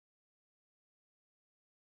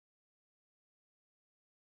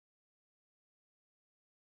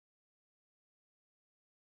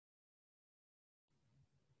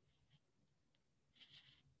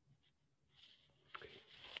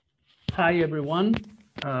Hi, everyone.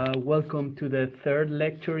 Welcome to the third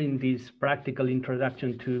lecture in this practical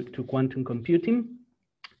introduction to quantum computing.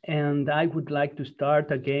 And I would like to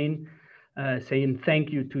start again saying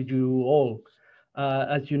thank you to you all.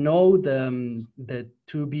 As you know, the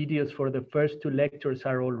two videos for the first two lectures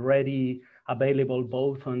are already available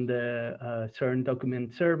both on the CERN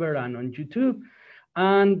document server and on YouTube.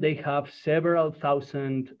 And they have several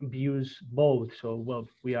thousand views both. So, well,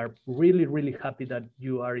 we are really, really happy that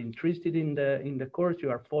you are interested in the course, you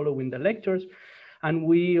are following the lectures. And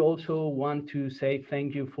we also want to say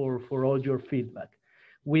thank you for all your feedback.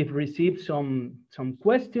 We've received some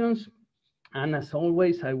questions, and as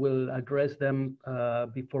always, I will address them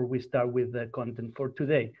before we start with the content for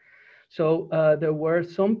today. So there were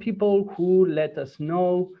some people who let us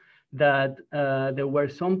know that there were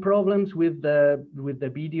some problems with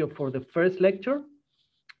the video for the first lecture.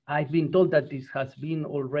 I've been told that this has been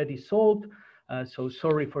already solved, so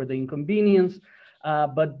sorry for the inconvenience.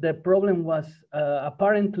 But the problem was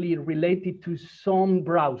apparently related to some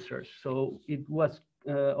browsers. So it was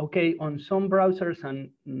okay on some browsers, and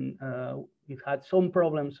it had some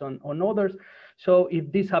problems on others. So if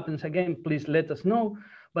this happens again, please let us know.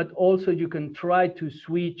 But also you can try to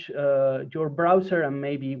switch your browser, and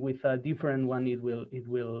maybe with a different one it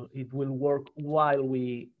will work while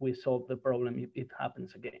we solve the problem if it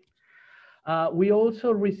happens again. We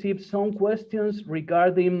also received some questions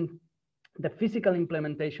regarding the physical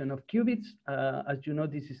implementation of qubits. As you know,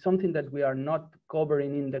 this is something that we are not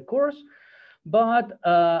covering in the course, but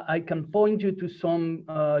I can point you to some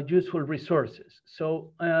useful resources.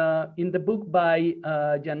 So in the book by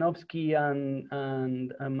Janowski and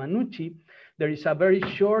Manucci, there is a very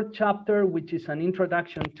short chapter, which is an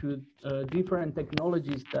introduction to different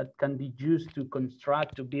technologies that can be used to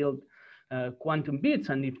construct, to build quantum bits.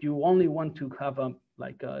 And if you only want to have a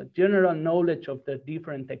general knowledge of the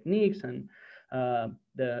different techniques and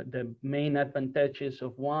the main advantages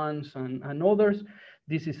of ones and others,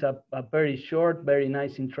 this is a very short, very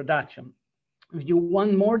nice introduction. If you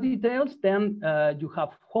want more details, then you have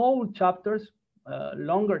whole chapters,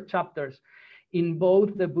 longer chapters, in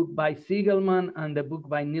both the book by Siegelman and the book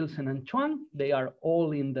by Nielsen and Chuan. They are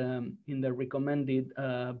all in the recommended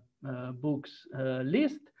books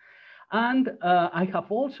list. And I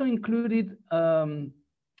have also included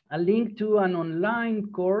a link to an online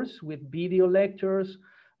course with video lectures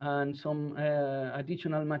and some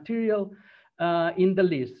additional material in the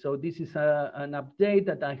list. So this is an update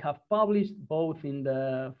that I have published both in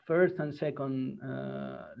the first and second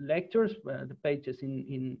lectures, the pages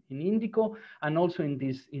in Indico, and also in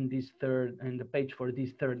this third, and the page for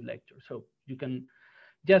this third lecture. So you can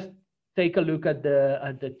just take a look at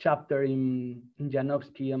the chapter in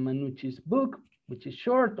Janowski and Manucci's book, which is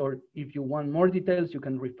short, or if you want more details, you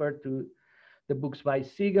can refer to the books by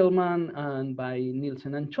Siegelman and by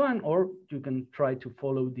Nielsen and Chuan, or you can try to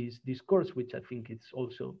follow this course, which I think is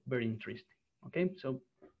also very interesting. Okay, so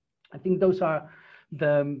I think those are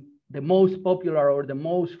the most popular or the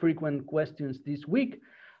most frequent questions this week.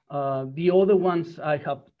 The other ones I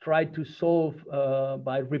have tried to solve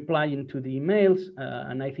by replying to the emails,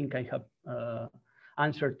 and I think I have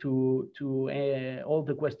answered to all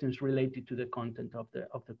the questions related to the content of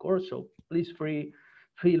the course. So please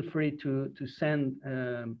feel free to send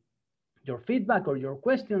your feedback or your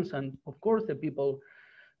questions, and of course the people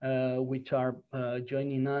which are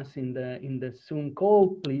joining us in the Zoom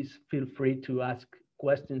call, please feel free to ask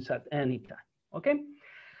questions at any time. Okay,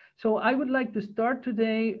 so I would like to start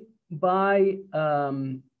today by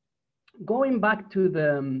going back to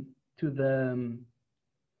the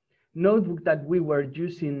notebook that we were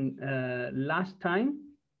using last time.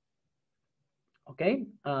 Okay.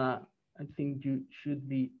 I think you should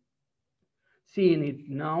be seeing it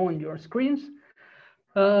now on your screens,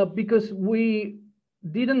 because we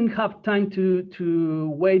didn't have time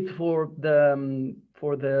to wait for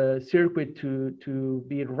the circuit to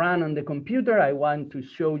be run on the computer. I want to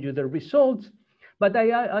show you the results, but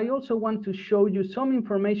I also want to show you some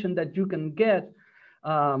information that you can get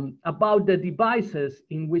about the devices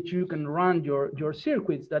in which you can run your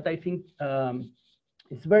circuits, that I think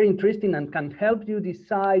is very interesting and can help you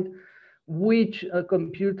decide which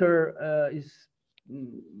computer is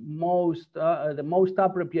the most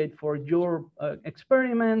appropriate for your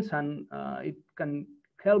experiments, and it can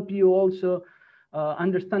help you also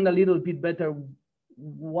understand a little bit better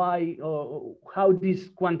why how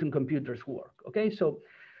these quantum computers work. Okay, so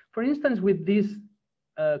for instance, with this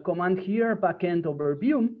command here, backend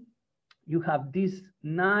overview, you have this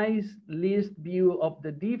nice list view of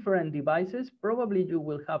the different devices. Probably you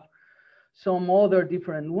will have some other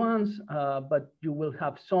different ones, but you will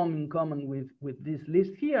have some in common with this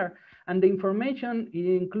list here. And the information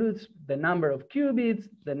includes the number of qubits,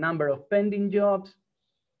 the number of pending jobs,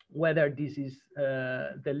 whether this is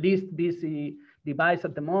the least busy device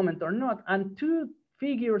at the moment or not, and two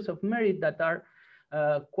figures of merit that are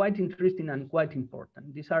quite interesting and quite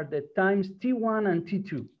important. These are the times T1 and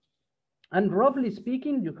T2. And roughly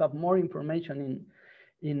speaking, you have more information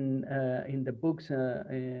in the books,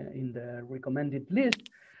 in the recommended list.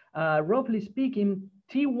 Roughly speaking,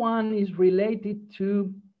 T1 is related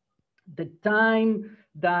to the time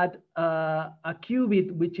that a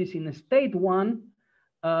qubit, which is in state 1,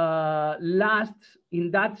 lasts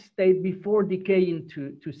in that state before decaying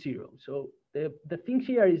to 0. So the thing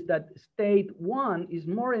here is that state 1 is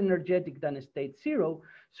more energetic than state 0.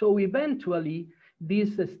 So eventually,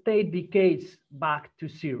 this state decays back to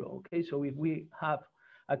 0. Okay, so if we have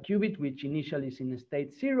a qubit which initially is in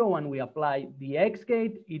state 0 and we apply the X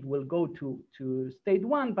gate, it will go to state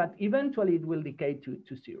 1, but eventually it will decay to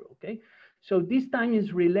 0. Okay, so this time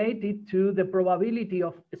is related to the probability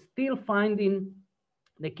of still finding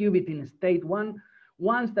the qubit in state 1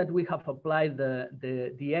 once that we have applied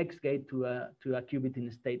the X gate to a qubit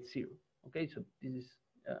in state 0. Okay, so this is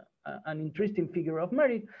an interesting figure of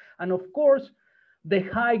merit, and of course, the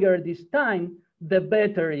higher this time, the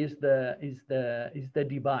better is the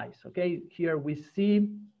device. Okay, here we see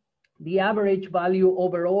the average value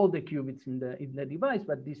over all the qubits in the device,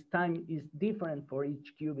 but this time is different for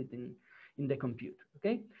each qubit in the computer.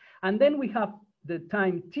 Okay, and then we have the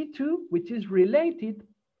time T2, which is related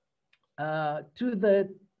to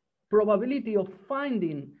the probability of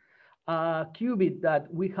finding a qubit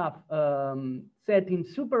that we have set in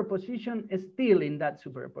superposition is still in that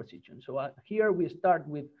superposition. So here we start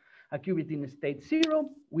with a qubit in state 0.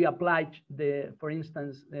 We apply for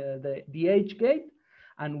instance, the H gate,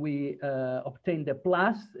 and we obtain the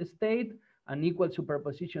plus state, an equal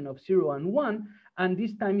superposition of 0 and 1. And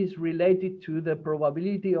this time is related to the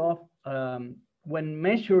probability of when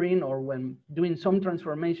measuring or when doing some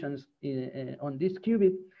transformations on this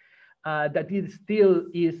qubit, that it still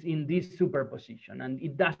is in this superposition and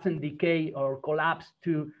it doesn't decay or collapse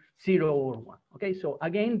to 0 or 1. Okay, so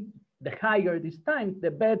again, the higher this time, the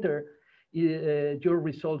better your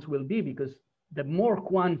results will be, because the more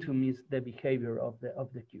quantum is the behavior of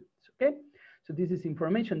the qubits. Okay, so this is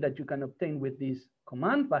information that you can obtain with this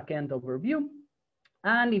command, backend overview.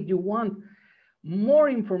 And if you want more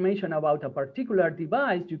information about a particular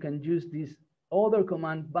device, you can use this other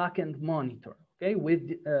command, backend monitor. Okay, with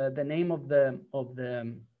the name of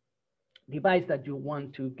the device that you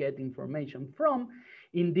want to get information from.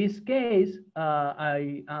 In this case,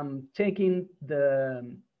 I am checking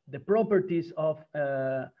the properties of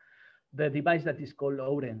the device that is called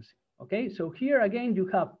Orense. Okay, so here again you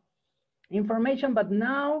have information, but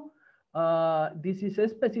now this is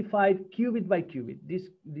specified qubit by qubit.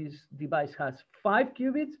 This device has 5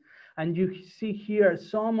 qubits, and you see here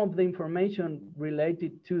some of the information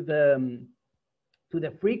related to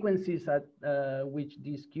the frequencies at which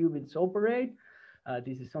these qubits operate.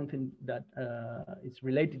 This is something that is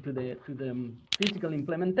related to the physical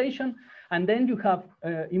implementation. And then you have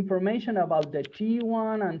information about the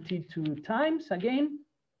T1 and T2 times again.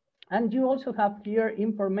 And you also have here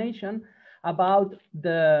information about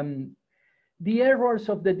the errors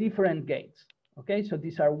of the different gates. Okay, so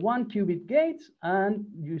these are 1 qubit gates, and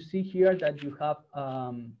you see here that you have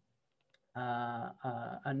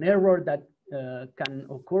an error that can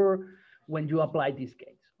occur when you apply these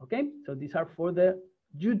gates. Okay, so these are for the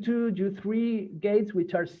U2, U3 gates,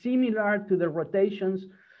 which are similar to the rotations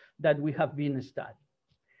that we have been studying.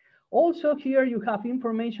 Also here you have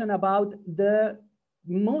information about the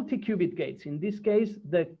multi-qubit gates. In this case,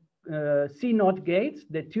 the C0 gates,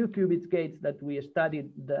 the 2-qubit gates that we studied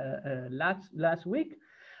last week.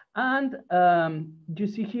 And you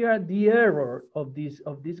see here the error of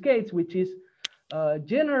these gates, which is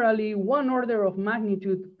generally 1 order of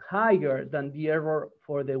magnitude higher than the error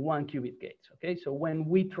for the 1-qubit gates. Okay, so when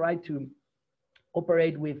we try to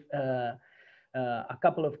operate with a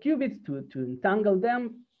couple of qubits to entangle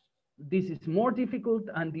them, this is more difficult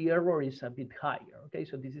and the error is a bit higher. Okay,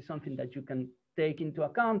 so this is something that you can take into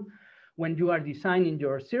account when you are designing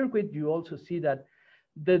your circuit. You also see that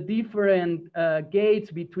the different gates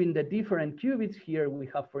between the different qubits. Here we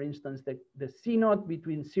have, for instance, the C0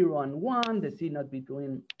 between 0 and 1, the C0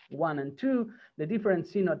 between 1 and 2. The different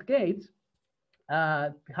C0 gates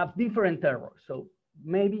have different errors. So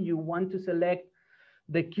maybe you want to select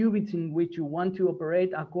the qubits in which you want to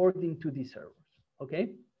operate according to these errors.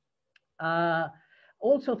 Okay.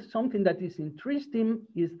 Also, something that is interesting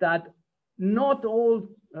is that not all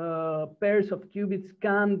pairs of qubits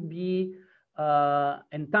can be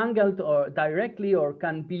entangled or directly, or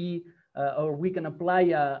can be, or we can apply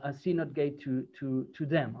a CNOT gate to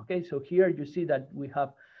them. Okay, so here you see that we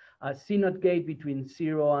have a CNOT gate between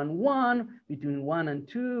 0 and 1, between 1 and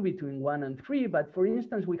 2, between 1 and 3. But for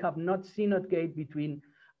instance, we have not CNOT gate between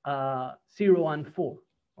 0 and 4.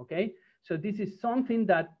 Okay, so this is something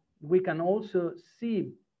that we can also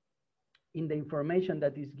see in the information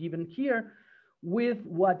that is given here with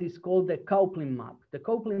what is called the coupling map. The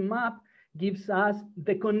coupling map gives us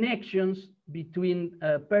the connections between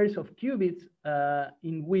pairs of qubits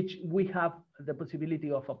in which we have the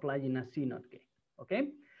possibility of applying a CNOT gate. Okay,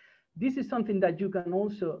 this is something that you can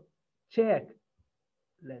also check.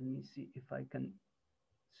 Let me see if I can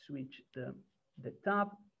switch the tab.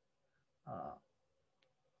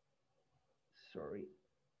 Sorry.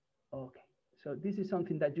 Okay, so this is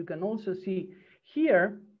something that you can also see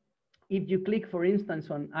here. If you click, for instance,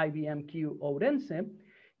 on IBM-Q Ourense,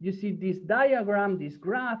 you see this diagram, this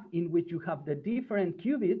graph, in which you have the different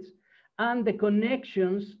qubits and the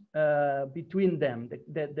connections between them,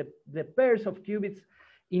 the pairs of qubits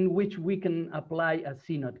in which we can apply a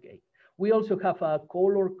CNOT gate. We also have a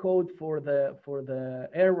color code for the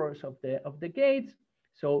errors of the gates.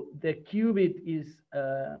 So the qubit is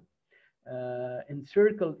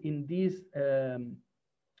encircled in this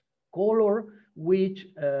color, which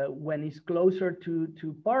when it's closer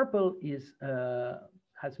to purple is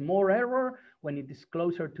has more error. When it is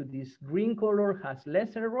closer to this green color, has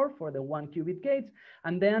less error for the 1 qubit gates.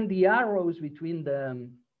 And then the arrows between the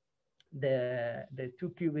 2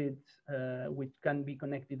 qubits, which can be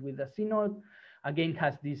connected with a CNOT, again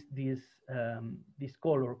has this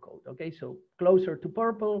color code. Okay, so closer to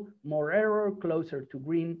purple, more error; closer to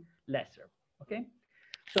green, less error. Okay,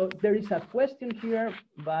 so there is a question here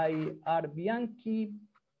by R. Bianchi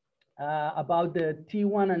about the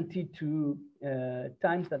T1 and T2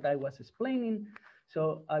 times that I was explaining.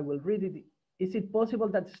 So I will read it. Is it possible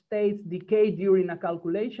that states decay during a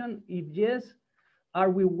calculation? If yes, are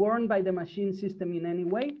we warned by the machine system in any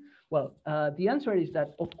way? Well, the answer is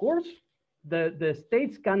that, of course, the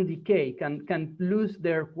states can decay, can lose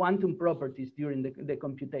their quantum properties during the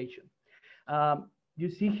computation. You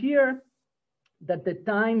see here that the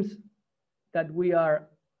times that we are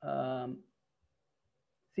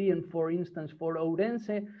seeing, for instance, for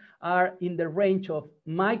Ourense, are in the range of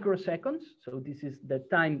microseconds. So this is the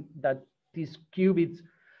time that these qubits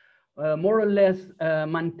more or less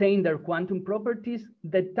maintain their quantum properties.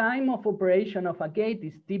 The time of operation of a gate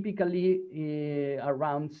is typically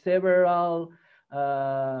around several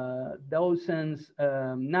dozens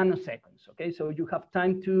nanoseconds. Okay, so you have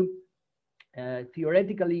time to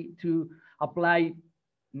theoretically to apply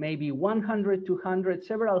maybe 100, 200,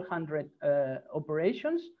 several hundred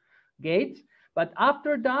operations, gates. But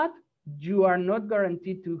after that, you are not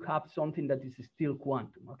guaranteed to have something that is still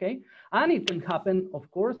quantum, okay? And it can happen, of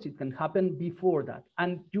course, it can happen before that.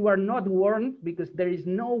 And you are not warned because there is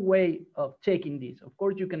no way of checking this. Of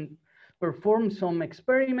course, you can perform some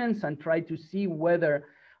experiments and try to see whether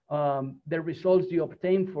the results you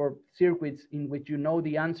obtain for circuits in which you know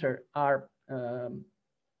the answer are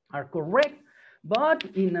correct. But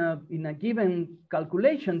in a given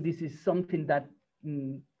calculation, this is something that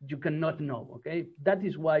you cannot know, okay? That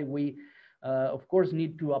is why we, of course,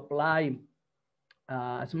 need to apply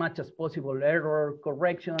as much as possible error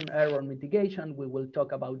correction, error mitigation. We will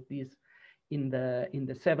talk about this in the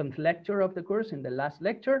 7th lecture of the course, in the last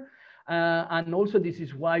lecture. And also this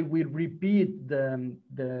is why we repeat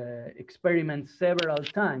the experiment several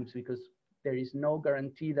times, because there is no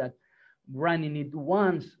guarantee that running it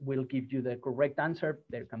once will give you the correct answer.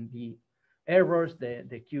 There can be errors,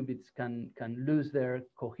 the qubits can lose their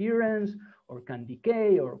coherence or can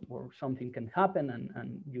decay, or something can happen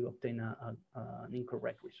and you obtain an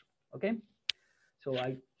incorrect result, okay? So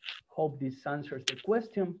I hope this answers the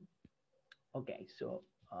question. Okay, so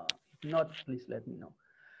if not, please let me know.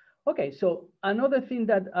 Okay, so another thing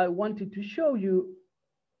that I wanted to show you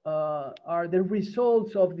are the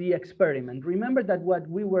results of the experiment. Remember that what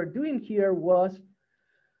we were doing here was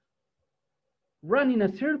running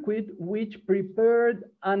a circuit which prepared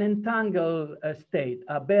an entangled state,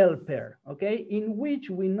 a Bell pair, okay, in which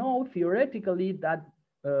we know theoretically that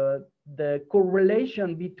the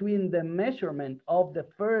correlation between the measurement of the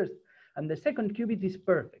first and the second qubit is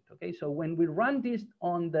perfect, okay? So when we run this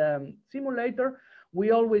on the simulator, we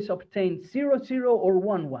always obtain 0, 0 or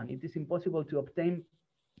 1, 1. It is impossible to obtain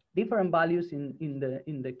different values in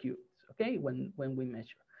the qubits, okay, when we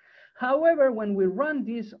measure. However, when we run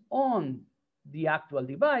this on the actual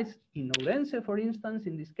device, in Ourense, for instance,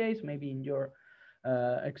 in this case, maybe in your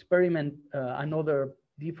experiment, another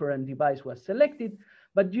different device was selected.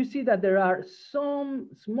 But you see that there are some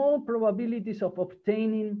small probabilities of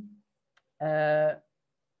obtaining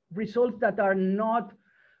results that are not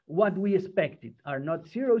what we expected, are not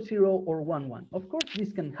 0, 0, or 1, 1. Of course,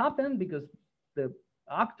 this can happen because the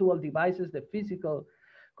actual devices, the physical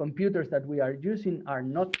computers that we are using are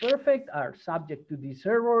not perfect, are subject to these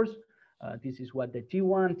errors. This is what the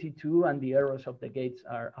T1, T2, and the errors of the gates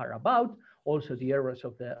are about. Also the errors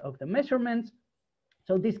of the measurements.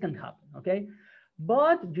 So this can happen, okay?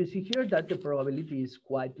 But you see here that the probability is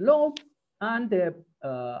quite low, and the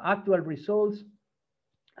actual results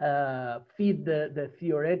fit the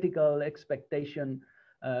theoretical expectation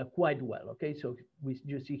quite well, okay? So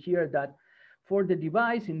you see here that for the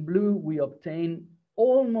device in blue, we obtain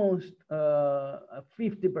almost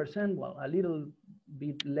 50%, well, a little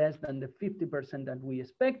bit less than the 50% that we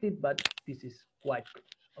expected, but this is quite close,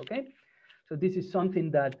 okay? So this is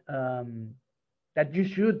something that, that you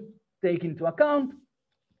should take into account.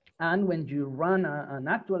 And when you run an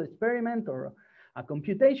actual experiment or a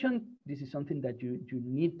computation, this is something that you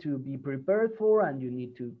need to be prepared for, and you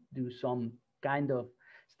need to do some kind of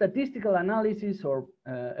statistical analysis or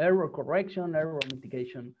error correction, error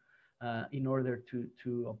mitigation in order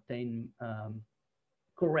to obtain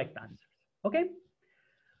correct answers, okay?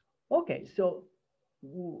 Okay, so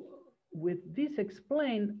with this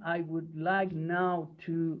explained, I would like now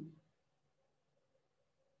to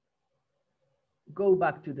go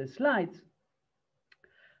back to the slides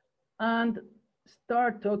and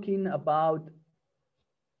start talking about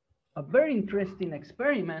a very interesting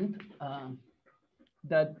experiment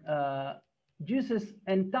that uses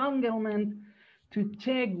entanglement to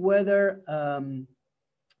check whether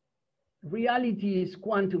reality is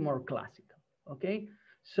quantum or classical, okay?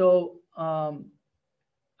 So I'm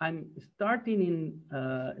starting in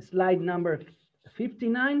slide number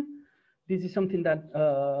 59. This is something that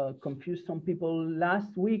confused some people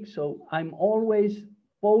last week. So I'm always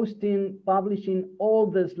publishing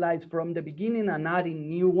all the slides from the beginning and adding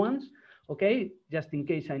new ones, okay? Just in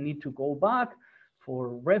case I need to go back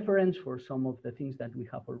for reference for some of the things that we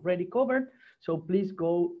have already covered. So please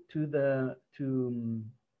go to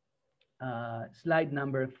slide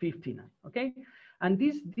number 59, okay? And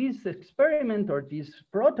this experiment or this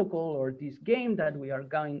protocol or this game that we are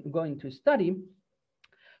going to study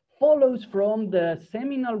follows from the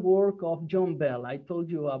seminal work of John Bell. I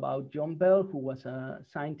told you about John Bell, who was a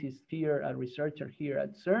scientist here, a researcher here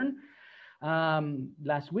at CERN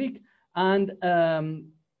last week. And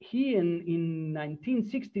he, in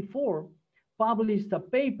 1964, published a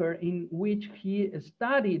paper in which he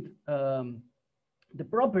studied the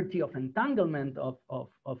property of entanglement of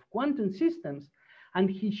quantum systems. And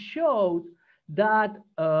he showed that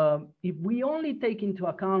if we only take into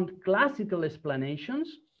account classical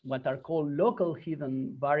explanations, what are called local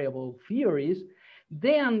hidden variable theories,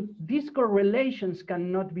 then these correlations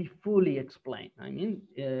cannot be fully explained. I mean,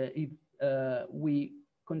 if we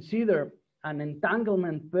consider an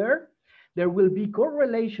entanglement pair, there will be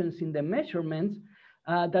correlations in the measurements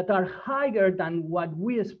that are higher than what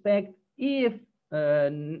we expect if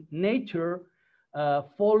nature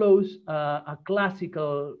follows a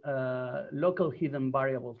classical local hidden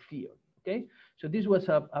variable theory, okay? So this was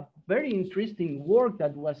a very interesting work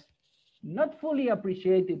that was not fully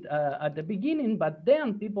appreciated at the beginning, but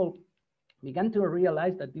then people began to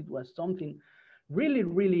realize that it was something really,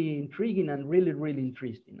 really intriguing and really, really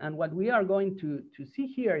interesting. And what we are going to see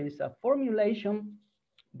here is a formulation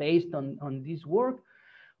based on this work,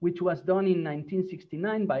 which was done in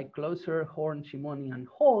 1969 by Closer, Horn, Shimoni, and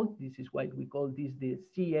Holt. This is why we call this the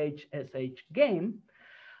CHSH game,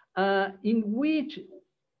 in which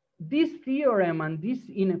this theorem and these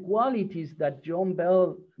inequalities that John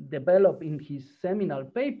Bell developed in his seminal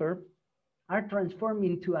paper are transformed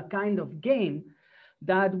into a kind of game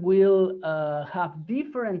that will have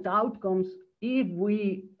different outcomes if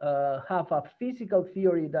we have a physical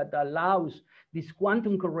theory that allows these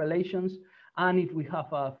quantum correlations, and if we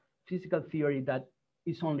have a physical theory that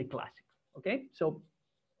is only classical, okay? So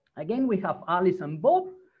again, we have Alice and Bob,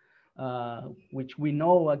 which we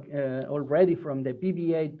know already from the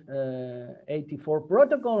BB-884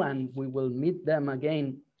 protocol, and we will meet them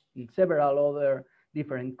again in several other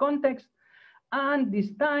different contexts. And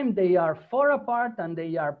this time they are far apart and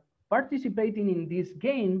they are participating in this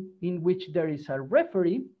game in which there is a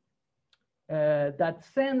referee that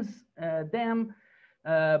sends them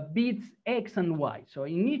bits X and Y. So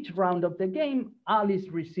in each round of the game, Alice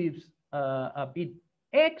receives a bit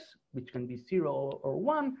X, which can be 0 or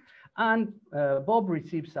 1, and Bob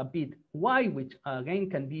receives a bit Y, which again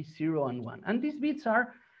can be 0 and 1. And these bits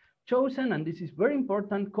are chosen, and this is very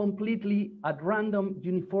important, completely at random,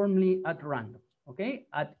 uniformly at random, okay?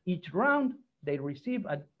 At each round, they receive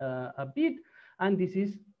a bit, and this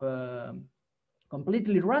is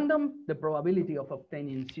completely random. The probability of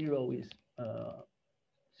obtaining 0 is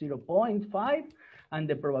 0.5, and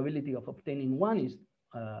the probability of obtaining 1 is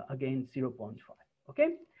again 0.5,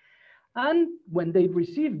 okay? And when they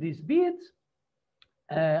receive these bits,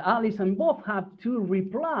 Alice and Bob have to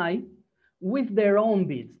reply with their own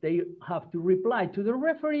bits. They have to reply to the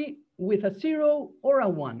referee with a 0 or a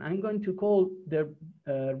 1. I'm going to call the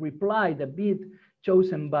reply, the bit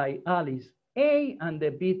chosen by Alice, A, and the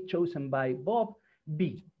bit chosen by Bob,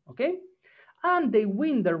 B, okay? And they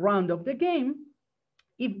win the round of the game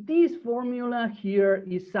if this formula here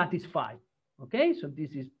is satisfied, okay? So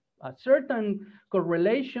this is a certain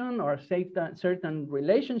correlation or certain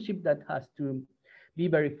relationship that has to be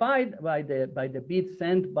verified by the bits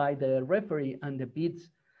sent by the referee and the bits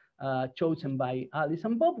chosen by Alice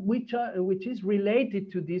and Bob, which is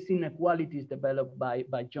related to these inequalities developed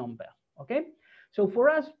by John Bell, okay? So for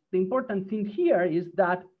us, the important thing here is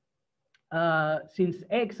that since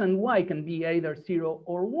X and Y can be either 0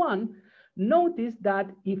 or 1, notice that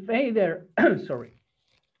if either, sorry,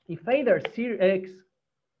 if either X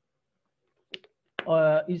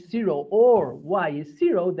is 0 or Y is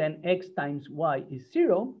 0, then X times Y is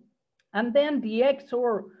 0. And then the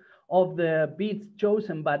XOR of the bits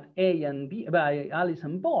chosen by A and B, by Alice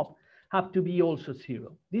and Bob, have to be also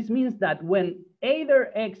 0. This means that when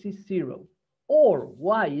either X is 0 or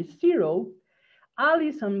Y is 0,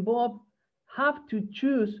 Alice and Bob have to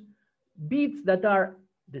choose bits that are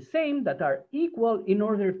the same, that are equal in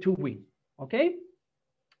order to win, okay?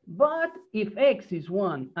 But if X is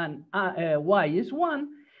 1 and Y is 1,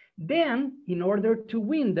 then in order to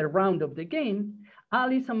win the round of the game,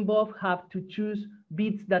 Alice and Bob have to choose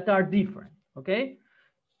bits that are different, okay?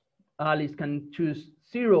 Alice can choose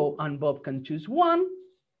 0 and Bob can choose 1,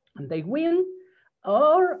 and they win.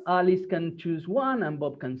 Or Alice can choose 1 and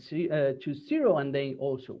Bob can choose 0, and they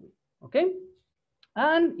also win, okay?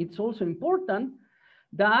 And it's also important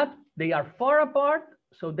that they are far apart,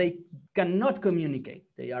 so they cannot communicate.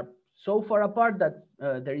 They are so far apart that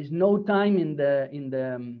there is no time in the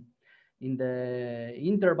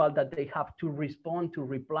interval that they have to respond, to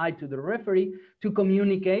reply to the referee, to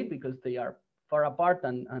communicate, because they are far apart,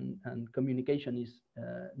 and communication is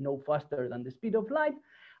no faster than the speed of light.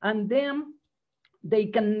 And then they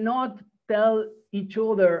cannot tell each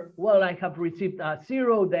other, well, I have received a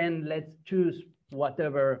 0, then let's choose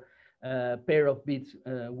whatever pair of bits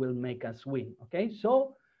will make us win, okay?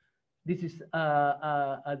 So this is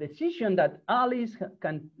a decision that Alice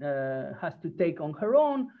has to take on her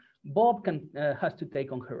own, Bob has to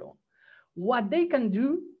take on her own. What they can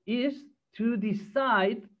do is to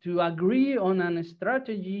decide to agree on a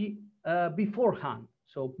strategy beforehand.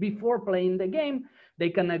 So before playing the game, they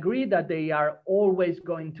can agree that they are always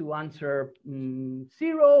going to answer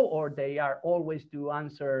 0, or they are always to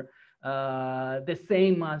answer the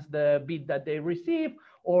same as the bit that they receive,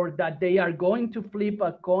 or that they are going to flip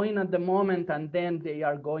a coin at the moment and then they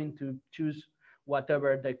are going to choose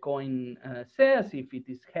whatever the coin says. If it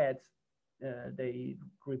is heads, they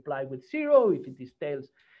reply with 0. If it is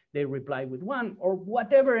tails, they reply with 1, or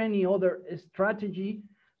whatever any other strategy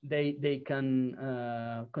they can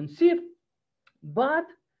conceive, but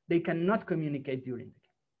they cannot communicate during the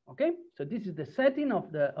game, okay? So this is the setting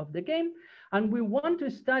of the game, and we want to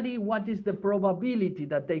study what is the probability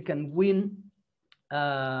that they can win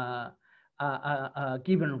a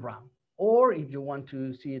given round. Or if you want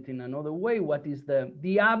to see it in another way, what is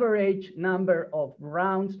the average number of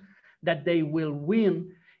rounds that they will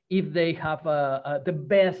win if they have the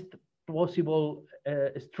best possible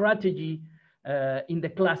strategy in the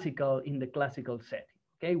classical setting,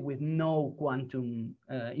 okay, with no quantum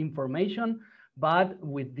information, but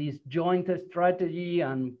with this joint strategy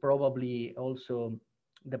and probably also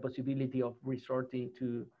the possibility of resorting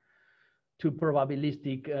to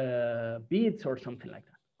probabilistic bits or something like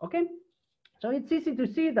that, okay? So it's easy to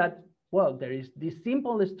see that, well, there is this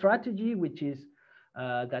simple strategy, which is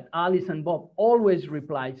that Alice and Bob always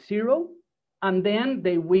reply 0, and then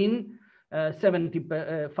they win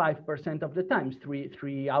 75% of the times.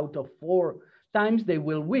 Three out of 4 times they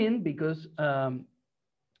will win, because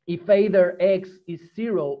if either X is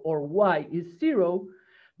 0 or Y is 0,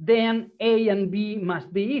 then A and B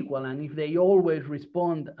must be equal. And if they always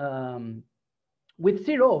respond with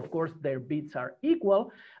 0, of course, their bits are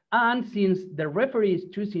equal. And since the referee is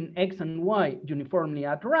choosing X and Y uniformly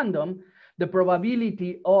at random, the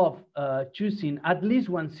probability of choosing at least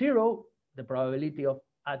one 0, the probability of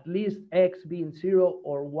at least X being 0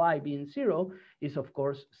 or Y being 0 is of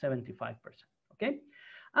course 75%, okay?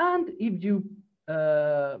 And if you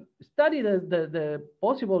study the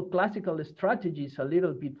possible classical strategies a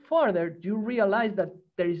little bit further, you realize that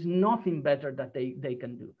there is nothing better that they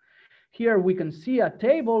can do. Here we can see a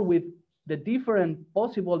table with the different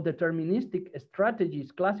possible deterministic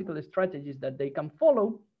strategies, classical strategies that they can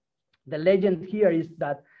follow. The legend here is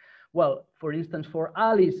that, well, for instance, for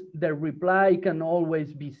Alice, the reply can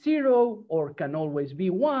always be 0, or can always be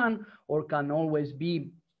 1, or can always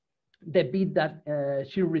be the bit that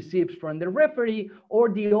she receives from the referee, or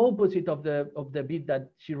the opposite of the bit that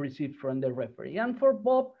she receives from the referee. And for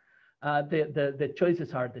Bob, the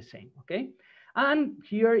choices are the same, okay? And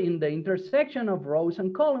here in the intersection of rows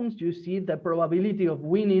and columns, you see the probability of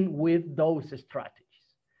winning with those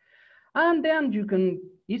strategies. And then you can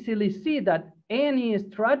easily see that any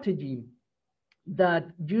strategy that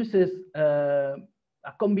uses a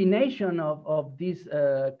combination of these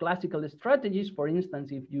classical strategies, for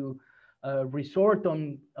instance, if you resort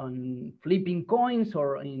on flipping coins,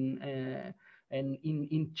 or in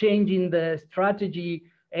changing the strategy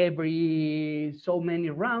every so many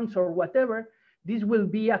rounds or whatever, this will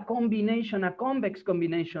be a combination, a convex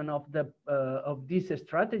combination of these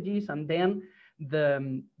strategies, and then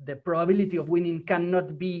the probability of winning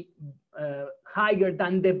cannot be higher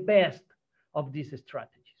than the best of these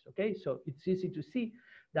strategies. Okay, so it's easy to see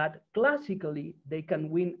that classically they can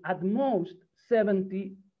win at most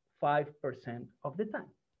 75% of the time.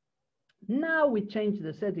 Now we change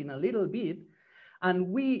the setting a little bit, and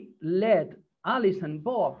we let Alice and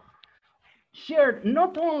Bob share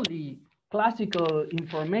not only classical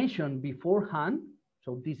information beforehand,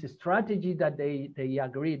 so this strategy that they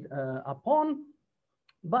agreed upon,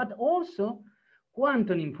 but also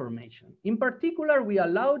quantum information. In particular, we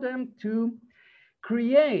allow them to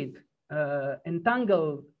create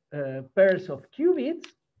entangled pairs of qubits,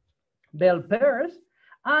 Bell pairs,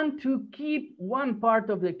 and to keep one part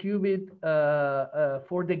of the qubit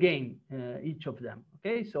for the game, each of them.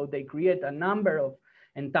 Okay, so they create a number of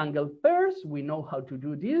entangled pairs. We know how to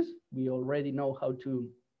do this. We already know how to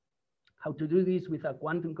do this with a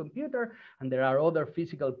quantum computer, and there are other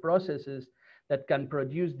physical processes that can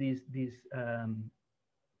produce these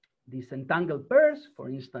entangled pairs. For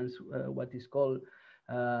instance, what is called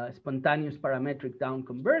spontaneous parametric down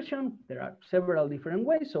conversion. There are several different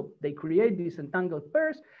ways. So they create these entangled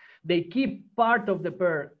pairs. They keep part of the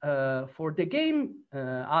pair for the game.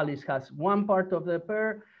 Alice has one part of the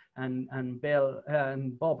pair, and Bell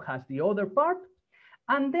and Bob has the other part.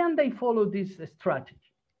 And then they follow this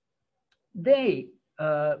strategy. They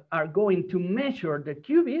are going to measure the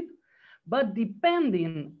qubit, but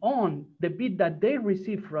depending on the bit that they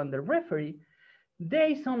receive from the referee,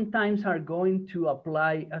 they sometimes are going to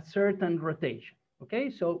apply a certain rotation.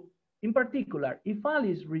 Okay, so in particular, if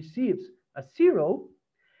Alice receives a 0,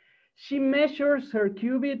 she measures her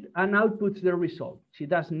qubit and outputs the result. She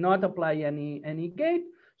does not apply any gate,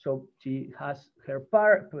 so she has her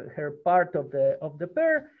part of the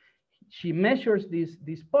pair. She measures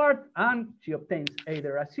this part, and she obtains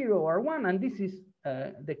either a 0 or 1, and this is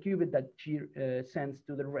the qubit that she sends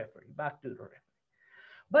to the referee, back to the referee.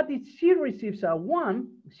 But if she receives a 1,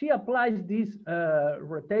 she applies this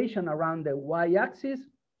rotation around the y-axis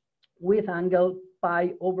with angle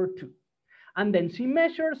pi/2. And then she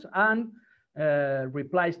measures and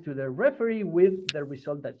replies to the referee with the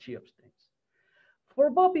result that she obtains. For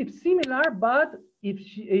Bob, it's similar, but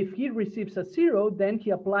if he receives a 0, then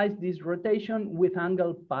he applies this rotation with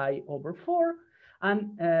angle pi/4.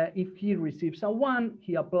 And if he receives a 1,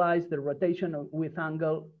 he applies the rotation with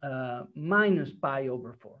angle minus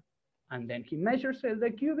pi/4. And then he measures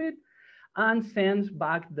the qubit and sends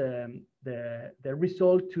back the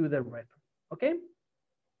result to the referee. Okay?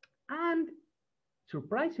 And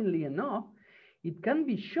surprisingly enough, it can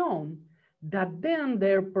be shown that then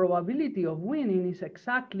their probability of winning is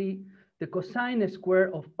exactly the cosine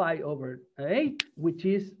square of pi/8, which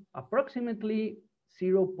is approximately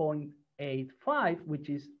 0.85, which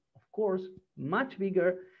is, of course, much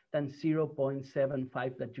bigger than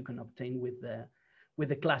 0.75 that you can obtain with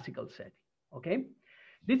the classical setting. Okay,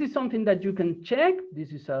 this is something that you can check.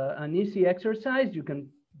 This is an easy exercise. You can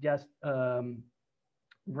just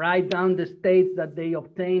write down the states that they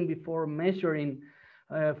obtain before measuring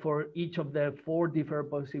for each of the 4 different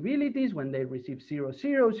possibilities when they receive 0,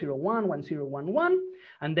 0, 0, 1, 1, 0, 1, 1,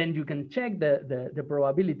 and then you can check the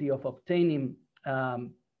probability of obtaining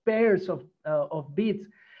pairs of bits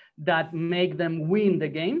that make them win the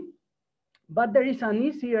game. But there is an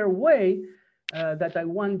easier way that I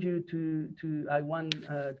want to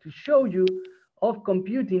show you of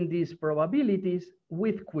computing these probabilities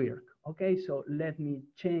with Quirk. Okay, so let me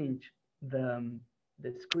change the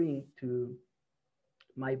screen to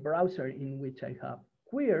my browser in which I have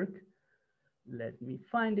Quirk. Let me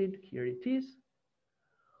find it. Here it is.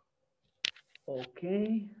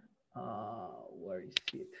 Okay, where is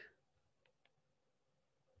it?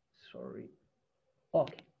 Sorry.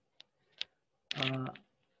 Okay.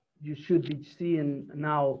 You should be seeing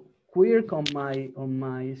now Quirk on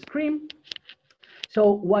my screen.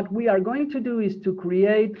 So what we are going to do is to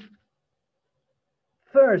create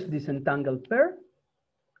first this entangled pair.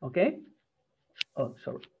 Okay. Oh,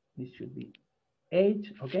 sorry. This should be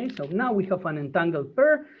H. Okay. So now we have an entangled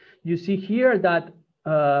pair. You see here that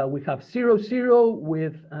we have 0, 0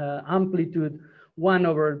 with amplitude 1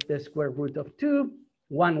 over the square root of 2,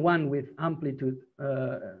 1, 1 with amplitude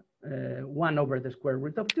 1 over the square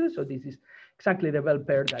root of 2. So this is exactly the bell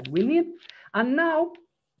pair that we need. And now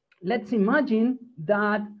let's imagine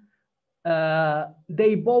that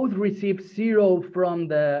they both receive 0 from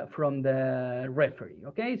the referee.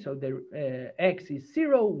 Okay, so the X is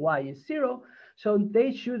 0, Y is 0. So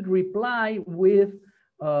they should reply with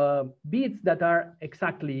bits that are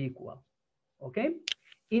exactly equal. Okay.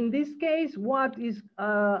 In this case, what is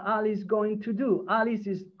Alice going to do? Alice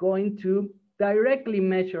is going to directly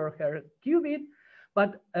measure her qubit,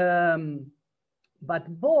 but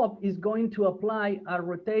Bob is going to apply a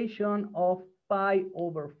rotation of pi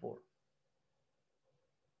over 4.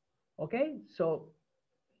 Okay, so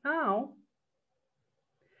now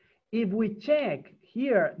if we check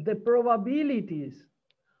here the probabilities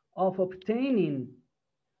of obtaining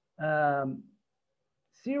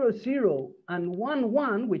 0, 0 and 1,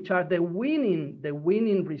 1, which are the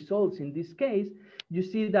winning results in this case, you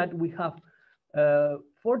see that we have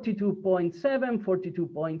 42.7,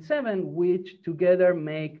 42.7, which together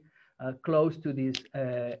make close to this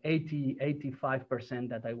 85%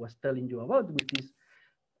 that I was telling you about, which is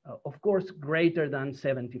of course greater than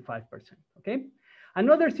 75%. Okay.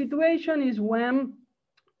 Another situation is when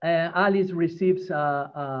Alice receives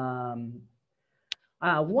a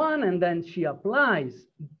 1, and then she applies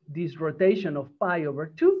this rotation of pi over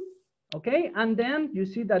 2. Okay, and then you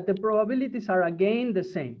see that the probabilities are again the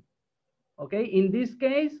same. Okay, in this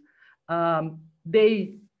case,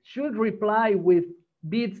 they should reply with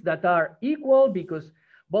bits that are equal because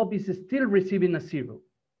Bob is still receiving a 0.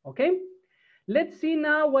 Okay, let's see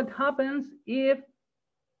now what happens if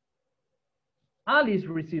Alice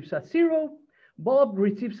receives a 0, Bob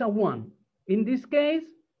receives a 1. In this case,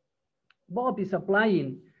 Bob is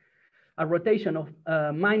applying a rotation of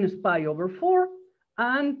minus pi over 4,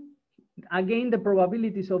 and again, the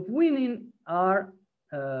probabilities of winning are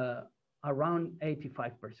around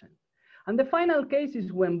 85%. And the final case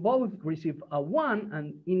is when both receive a 1,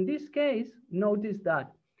 and in this case, notice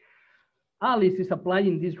that Alice is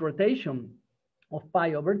applying this rotation of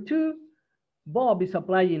pi over 2, Bob is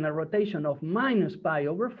applying a rotation of minus pi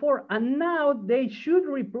over 4, and now they should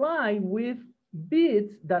reply with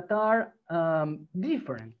bits that are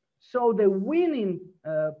different. So the winning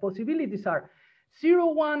possibilities are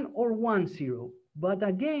 0, 1 or 1, 0. But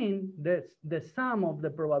again, the sum of the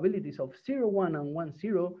probabilities of 0, 1 and 1,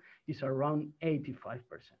 0 is around 85%.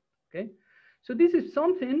 Okay, so this is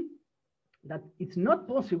something that it's not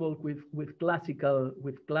possible with classical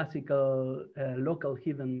local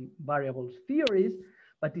hidden variables theories,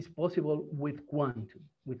 but it's possible with quantum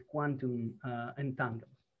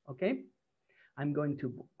entanglement. Okay, I'm going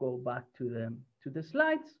to go back to the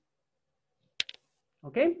slides.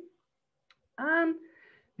 Okay, and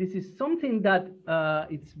this is something that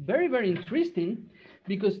it's very, very interesting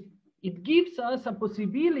because it gives us a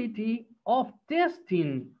possibility of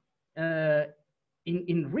testing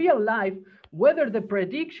in real life whether the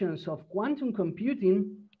predictions of quantum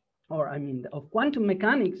computing, or I mean of quantum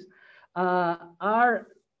mechanics, are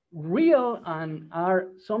real and are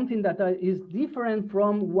something that is different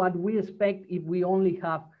from what we expect if we only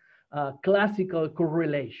have classical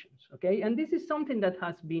correlations. Okay, and this is something that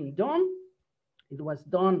has been done. It was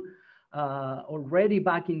done already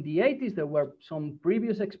back in the 80s. There were some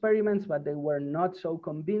previous experiments, but they were not so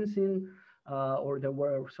convincing, or there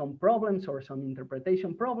were some problems or some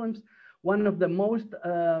interpretation problems. One of the most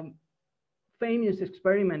famous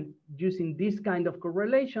experiments using this kind of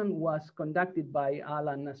correlation was conducted by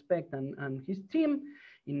Alan Aspect and his team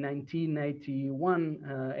in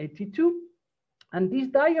 1981-82. And this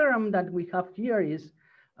diagram that we have here is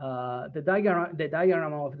the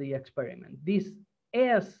diagram of the experiment. This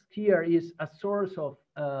S here is a source of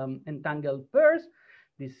entangled pairs.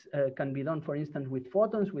 This can be done, for instance, with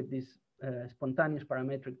photons, with this spontaneous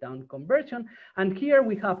parametric down conversion. And here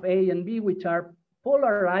we have A and B, which are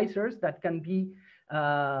polarizers that can be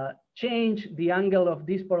changed. The angle of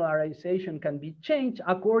this polarization can be changed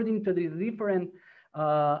according to the different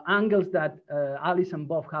angles that Alice and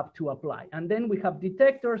Bob have to apply. And then we have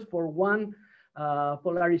detectors for one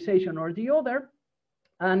polarization or the other.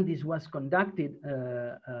 And this was conducted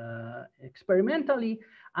experimentally,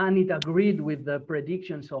 and it agreed with the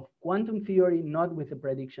predictions of quantum theory, not with the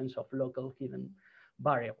predictions of local hidden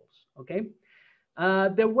variables, okay?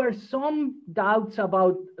 There were some doubts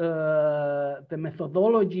about the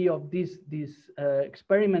methodology of these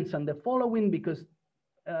experiments and the following, because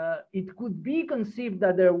it could be conceived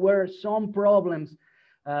that there were some problems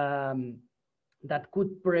that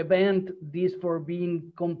could prevent this for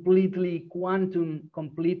being completely quantum,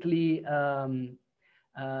 completely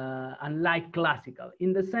unlike classical,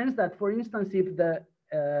 in the sense that, for instance, if the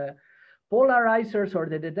polarizers or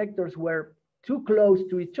the detectors were too close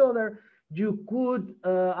to each other, you could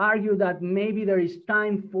argue that maybe there is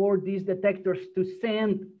time for these detectors to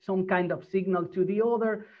send some kind of signal to the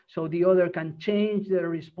other, so the other can change their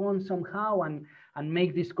response somehow and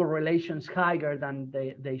make these correlations higher than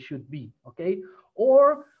they should be, okay?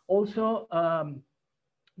 Or also,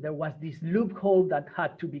 there was this loophole that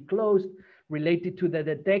had to be closed related to the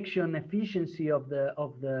detection efficiency of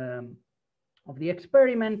the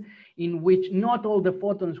experiment, in which not all the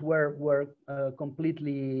photons were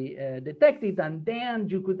completely detected. And then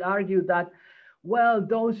you could argue that, well,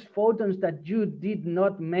 those photons that you did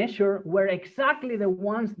not measure were exactly the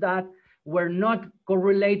ones that were not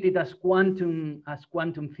correlated as quantum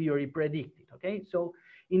theory predicted, okay? So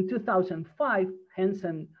in 2005,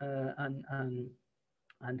 Hansen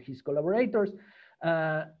and his collaborators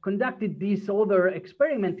conducted this other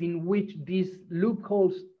experiment in which these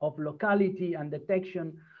loopholes of locality and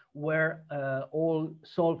detection were all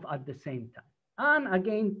solved at the same time. And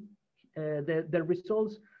again, the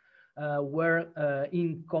results were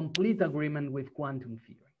in complete agreement with quantum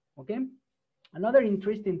theory, okay? Another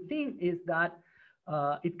interesting thing is that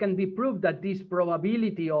it can be proved that this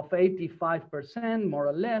probability of 85%, more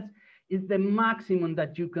or less, is the maximum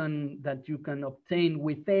that you can obtain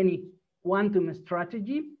with any quantum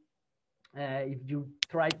strategy. If you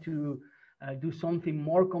try to do something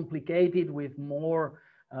more complicated with more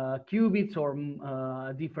qubits or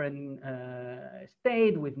different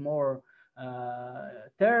state, with more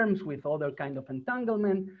terms, with other kind of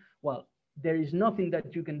entanglement, well, there is nothing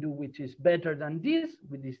that you can do which is better than this.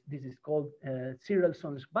 This is called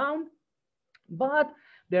Zirelson's bound. But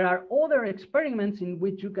there are other experiments in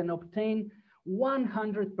which you can obtain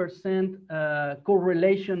 100%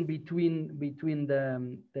 correlation between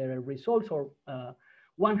the results, or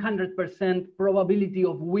 100% probability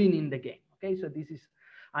of winning the game. Okay, so this is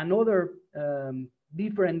another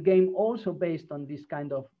different game, also based on this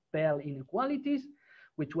kind of Bell inequalities,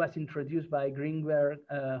 which was introduced by Greenberg,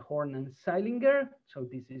 Horn, and Seilinger. So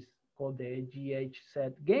this is called the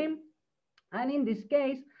GH-set game. And in this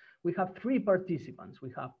case, we have three participants.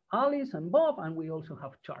 We have Alice and Bob, and we also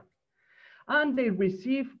have Charlie. And they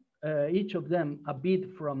receive, each of them, a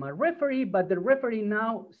bid from a referee, but the referee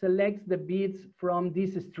now selects the bids from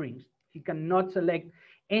these strings. He cannot select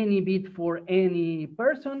any bid for any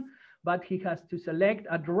person, but he has to select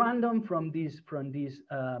at random from these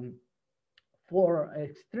four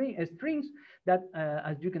strings that,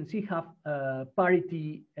 as you can see, have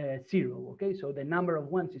parity 0. Okay, so the number of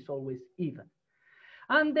ones is always even,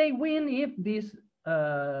 and they win if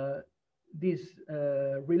this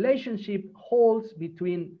relationship holds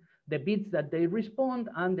between the bits that they respond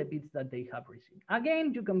and the bits that they have received.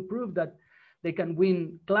 Again, you can prove that they can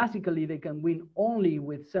win classically. They can win only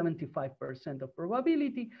with 75% of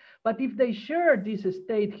probability, but if they share this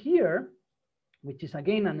state here, which is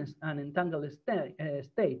again an entangled state,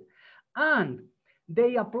 and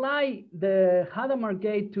they apply the Hadamard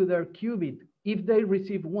gate to their qubit if they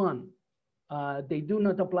receive 1, they do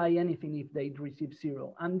not apply anything if they receive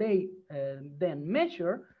 0, and they then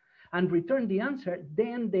measure and return the answer,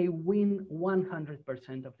 then they win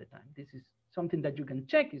 100% of the time. This is something that you can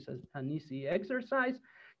check. It's an easy exercise.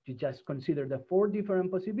 You just consider the 4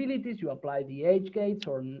 different possibilities. You apply the H gates,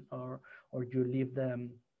 or you leave the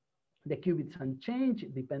qubits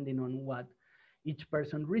unchanged, depending on what each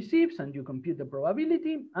person receives, and you compute the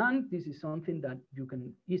probability. And this is something that you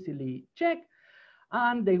can easily check,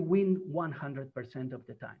 and they win 100% of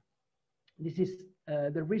the time. This is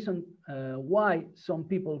the reason why some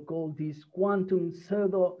people call this quantum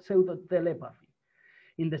pseudo telepathy,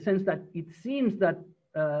 in the sense that it seems that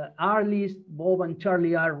Alice, Bob, and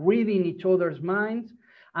Charlie are reading each other's minds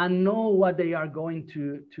and know what they are going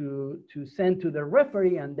to send to the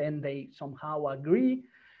referee, and then they somehow agree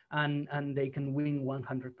and they can win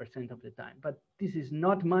 100% of the time. But this is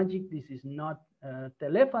not magic. This is not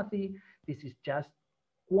telepathy. This is just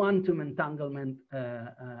quantum entanglement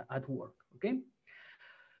at work, okay?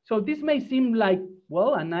 So this may seem like,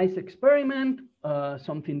 well, a nice experiment,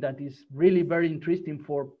 something that is really very interesting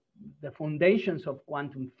for the foundations of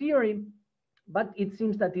quantum theory, but it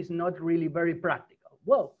seems that it's not really very practical.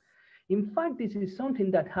 Well, in fact, this is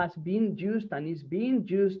something that has been used and is being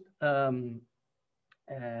used in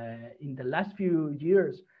the last few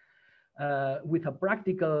years with a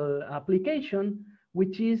practical application,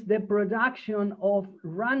 which is the production of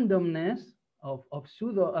randomness of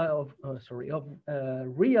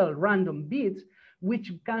real random bits,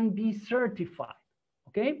 which can be certified.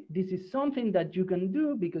 Okay, this is something that you can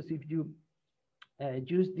do because if you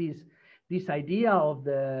use this idea of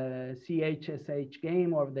the CHSH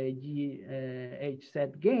game or the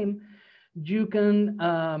GHZ game, you can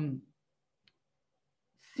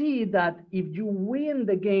see that if you win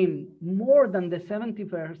the game more than the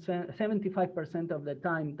 75% of the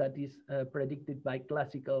time that is predicted by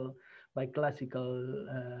classical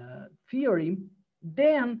theory,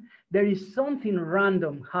 then there is something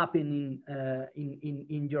random happening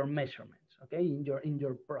in your measurements, okay, in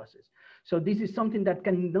your process. So this is something that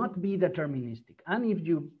cannot be deterministic. And if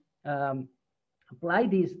you apply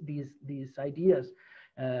these ideas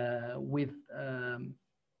with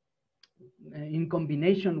in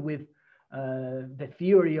combination with the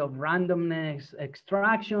theory of randomness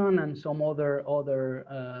extraction and some other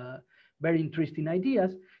very interesting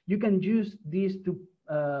ideas, you can use these to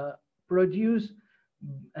produce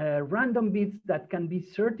random bits that can be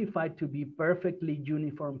certified to be perfectly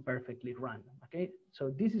uniform, perfectly random. Okay, so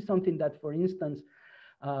this is something that, for instance,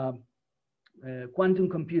 quantum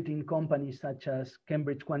computing companies such as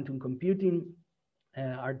Cambridge Quantum Computing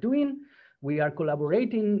are doing. We are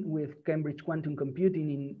collaborating with Cambridge Quantum Computing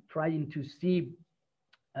in trying to see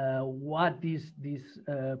what these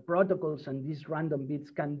protocols and these random bits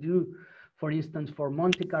can do, for instance, for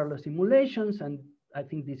Monte Carlo simulations. And I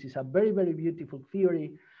think this is a very, very beautiful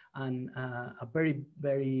theory and a very,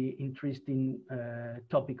 very interesting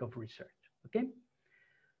topic of research. Okay,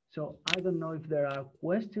 so I don't know if there are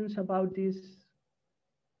questions about this.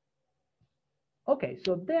 Okay,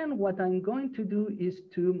 so then what I'm going to do is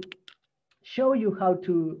to show you how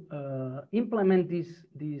to implement this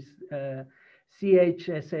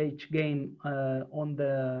CHSH game on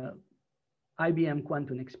the IBM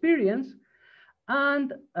Quantum Experience.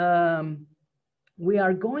 And we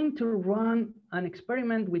are going to run an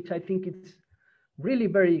experiment, which I think it's really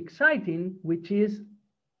very exciting, which is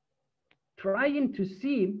trying to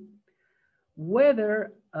see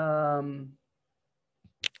whether,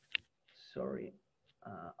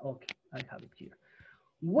 okay, I have it here.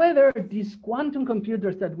 Whether these quantum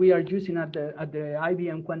computers that we are using at the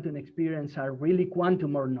IBM Quantum Experience are really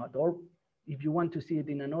quantum or not, or if you want to see it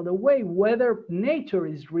in another way, whether nature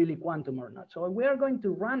is really quantum or not. So we are going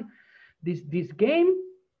to run this game,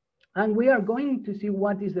 and we are going to see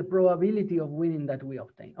what is the probability of winning that we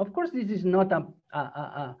obtain. Of course, this is not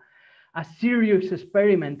a serious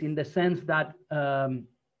experiment in the sense that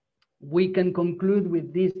we can conclude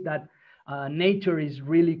with this that nature is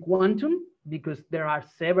really quantum, because there are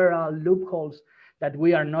several loopholes that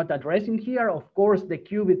we are not addressing here. Of course, the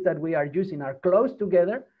qubits that we are using are close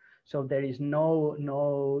together, so there is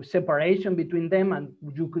no separation between them, and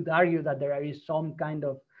you could argue that there is some kind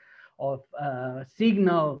of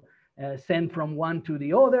signal sent from one to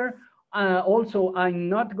the other. Also, I'm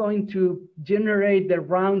not going to generate the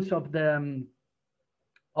rounds of the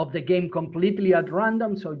game completely at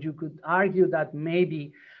random, so you could argue that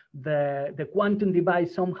maybe the quantum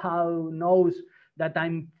device somehow knows that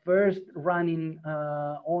I'm first running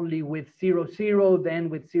only with 0, 0, then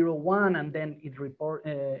with 0, 1, and then it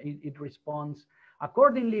responds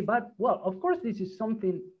accordingly. But well, of course, this is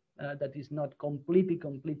something that is not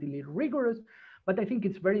completely rigorous, but I think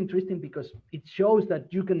it's very interesting because it shows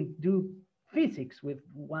that you can do physics with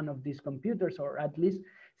one of these computers, or at least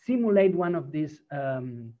simulate one of these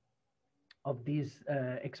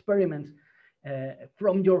experiments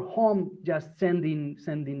from your home, just sending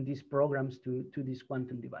these programs to these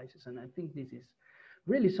quantum devices. And I think this is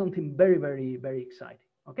really something very, very, very exciting.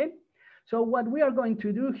 Okay, so what we are going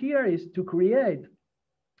to do here is to create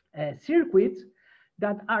circuits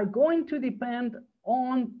that are going to depend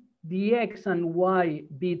on the X and Y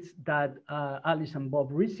bits that Alice and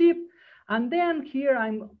Bob received. And then here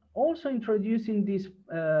I'm also introducing these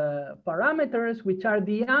parameters, which are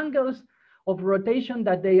the angles of rotation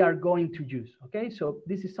that they are going to use. Okay, so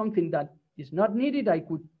this is something that is not needed. I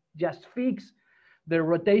could just fix the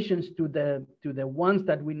rotations to the ones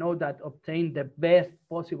that we know that obtain the best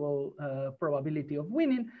possible probability of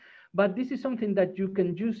winning. But this is something that you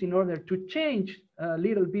can use in order to change a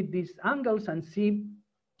little bit these angles and see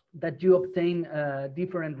that you obtain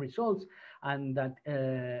different results, and that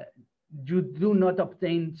you do not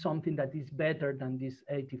obtain something that is better than this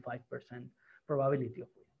 85% probability of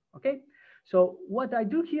winning. Okay, so what I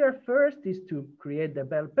do here first is to create the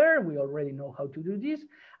bell pair. We already know how to do this.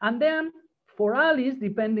 And then for Alice,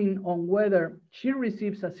 depending on whether she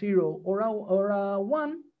receives a 0 or a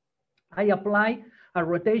 1, I apply a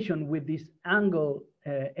rotation with this angle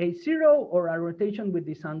A0 or a rotation with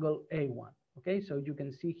this angle A1. Okay, so you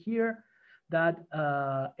can see here that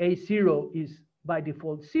A0 is by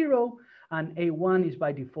default 0 and A1 is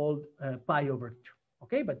by default pi over 2.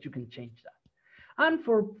 Okay, but you can change that. And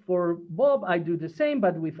for Bob, I do the same,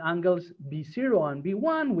 but with angles B0 and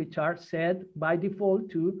B1, which are set by default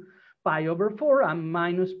to pi over 4 and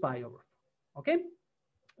minus pi over 4. Okay,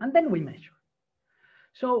 and then we measure.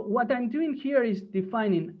 So what I'm doing here is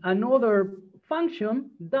defining another function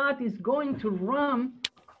that is going to run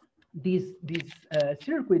these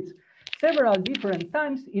circuits several different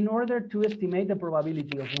times in order to estimate the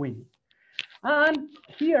probability of winning. And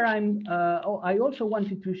here I also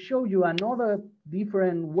wanted to show you another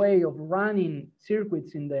different way of running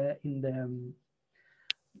circuits in the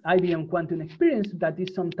IBM quantum experience that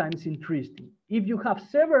is sometimes interesting. If you have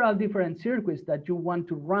several different circuits that you want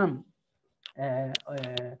to run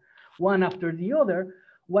one after the other,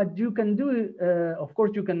 what you can do, of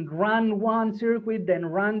course, you can run one circuit, then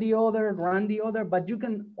run the other, but you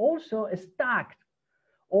can also stack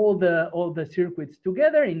all the circuits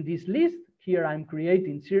together in this list. Here I'm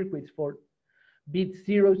creating circuits for bits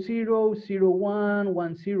 0, 0, 0, 1,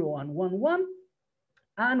 1, 0, and 1, 1.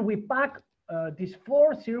 And we pack these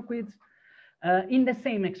 4 circuits in the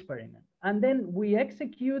same experiment. And then we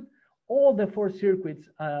execute all the 4 circuits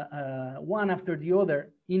one after the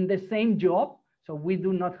other in the same job. So we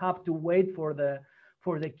do not have to wait for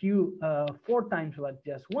the queue 4 times, but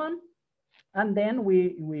just 1. And then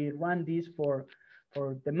we run this for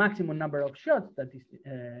the maximum number of shots, that is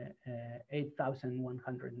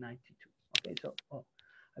 8,192. Okay, so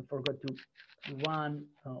I forgot to run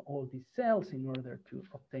all these cells in order to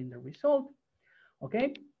obtain the result.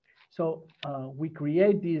 Okay, so we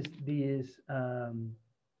create these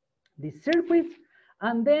circuits,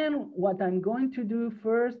 and then what I'm going to do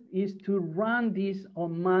first is to run this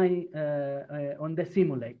on my on the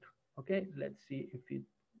simulator. Okay, let's see if it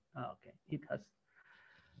okay, it has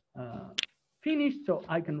finished, so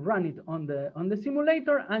I can run it on the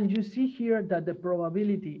simulator, and you see here that the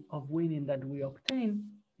probability of winning that we obtain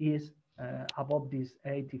is above this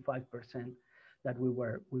 85% that we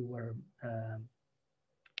were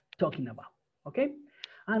talking about. Okay,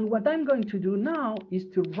 and what I'm going to do now is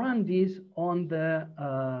to run this on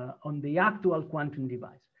the actual quantum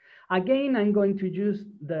device. Again, I'm going to use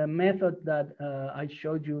the method that I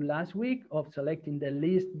showed you last week of selecting the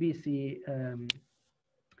least busy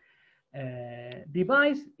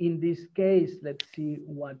device. In this case, let's see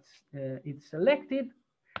what's it's selected,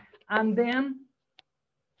 and then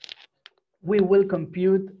we will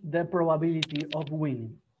compute the probability of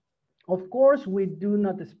winning. Of course, we do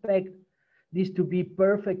not expect this to be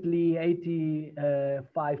perfectly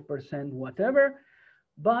 85% whatever,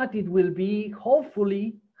 but it will be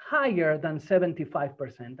hopefully higher than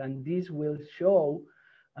 75%, and this will show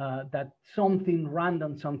that something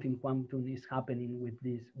random, something quantum is happening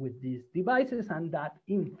with these devices, and that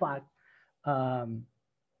in fact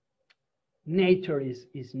nature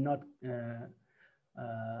is not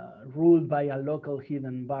ruled by a local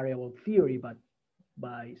hidden variable theory, but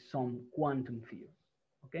by some quantum theory.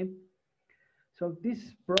 Okay, so this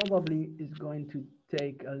probably is going to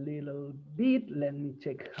take a little bit. Let me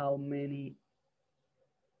check how many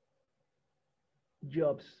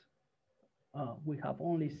jobs. We have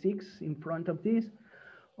only 6 in front of this.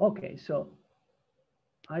 Okay, so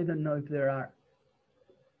I don't know if there are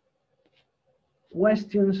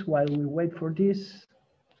questions while we wait for this.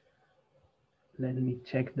 Let me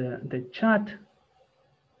check the chat.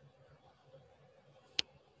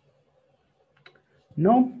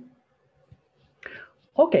 No?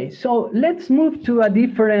 Okay, so let's move to a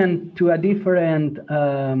different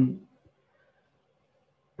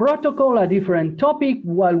protocol, a different topic.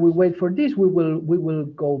 While we wait for this, we will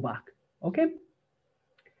go back. Okay.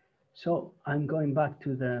 So I'm going back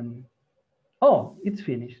to the. Oh, it's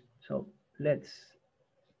finished. So let's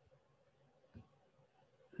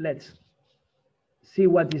see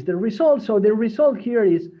what is the result. So the result here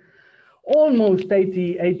is almost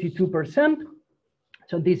 82%.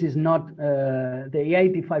 So this is not the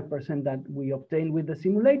 85% that we obtained with the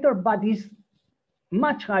simulator, but is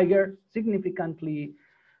much higher, significantly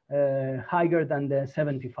higher than the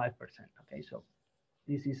 75%. Okay, so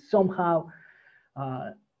this is somehow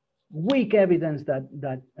weak evidence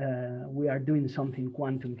that we are doing something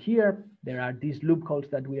quantum here. There are these loopholes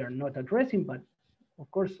that we are not addressing, but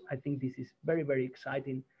of course, I think this is very, very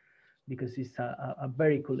exciting because it's a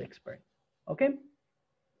very cool experiment. Okay.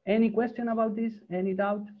 Any question about this? Any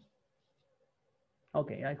doubt?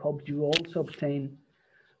 Okay, I hope you also obtain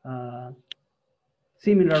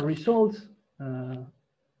similar results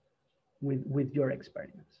with your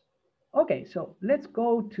experiments. Okay, so let's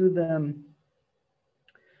go to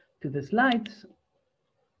the slides.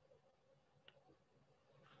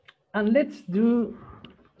 And let's do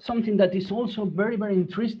something that is also very, very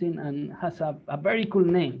interesting and has a very cool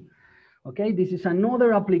name. Okay, this is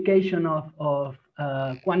another application of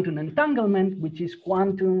quantum entanglement, which is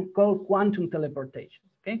called quantum teleportation.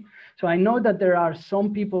 Okay, so I know that there are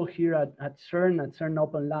some people here at CERN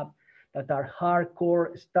Open Lab that are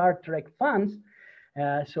hardcore Star Trek fans.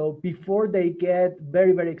 So before they get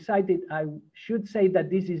very, very excited, I should say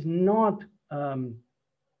that this is not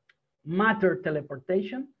matter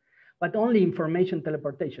teleportation, but only information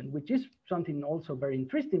teleportation, which is something also very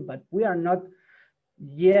interesting, but we are not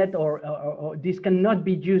yet, or this cannot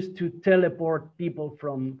be used to teleport people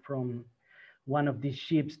from one of these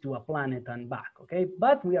ships to a planet and back, okay?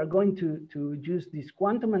 But we are going to use this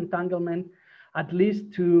quantum entanglement at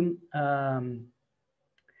least to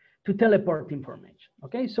teleport information,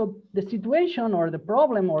 okay? So the situation or the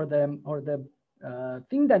problem or the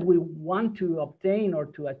thing that we want to obtain or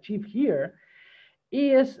to achieve here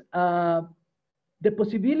is the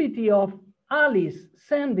possibility of Alice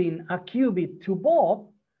sending a qubit to Bob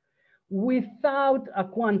without a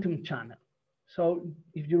quantum channel. So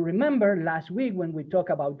if you remember last week when we talked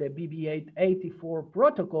about the BB884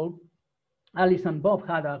 protocol, Alice and Bob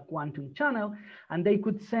had a quantum channel and they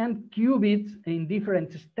could send qubits in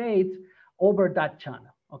different states over that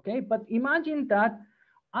channel, okay? But imagine that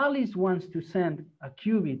Alice wants to send a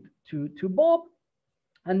qubit to Bob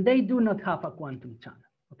and they do not have a quantum channel,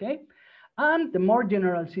 okay? And the more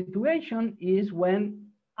general situation is when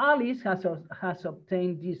Alice has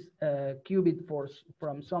obtained this qubit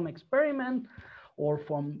from some experiment or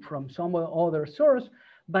from some other source,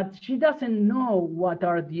 but she doesn't know what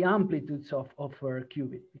are the amplitudes of her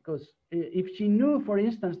qubit. Because if she knew, for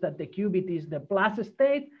instance, that the qubit is the plus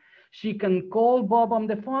state, she can call Bob on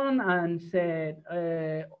the phone and say,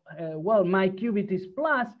 well, my qubit is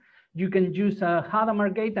plus, you can use a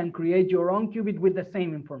Hadamard gate and create your own qubit with the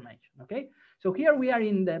same information, okay? So here we are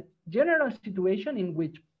in the general situation in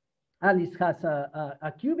which Alice has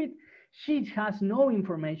a qubit. She has no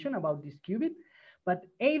information about this qubit, but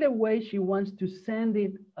either way, she wants to send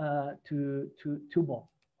it to Bob,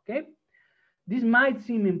 okay? This might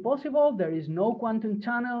seem impossible. There is no quantum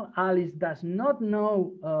channel. Alice does not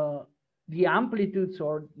know the amplitudes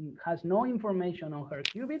or has no information on her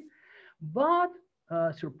qubit, but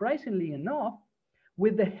surprisingly enough,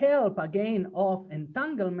 with the help again of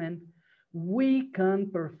entanglement, we can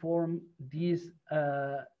perform this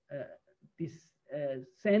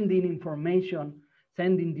sending information,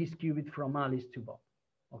 sending this qubit from Alice to Bob,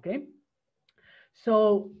 okay?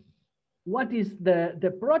 So what is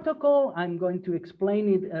the protocol? I'm going to explain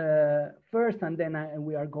it first, and then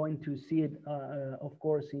we are going to see it, of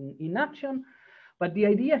course, in action. But the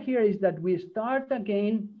idea here is that we start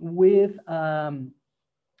again with an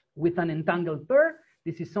entangled pair.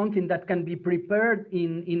 This is something that can be prepared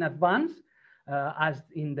in advance, as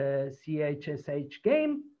in the CHSH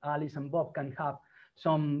game. Alice and Bob can have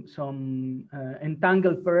some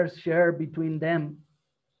entangled pairs shared between them,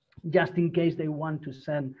 just in case they want to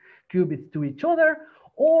send qubits to each other.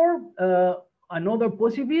 Or another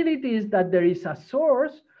possibility is that there is a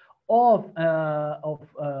source of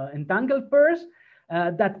entangled pairs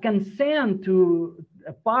that can send to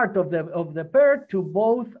a part of the pair to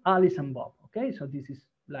both Alice and Bob. Okay, so this is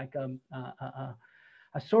like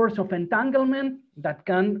a source of entanglement that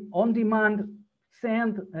can on demand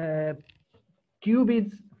send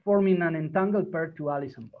qubits forming an entangled pair to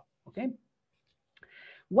Alice and Bob. Okay,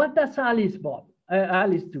 what does Alice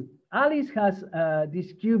do? Alice has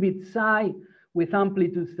this qubit psi with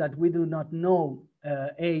amplitudes that we do not know,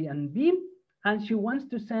 A and B, and she wants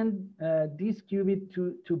to send this qubit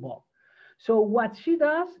to Bob. So what she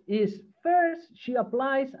does is first she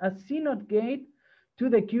applies a CNOT gate to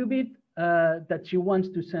the qubit that she wants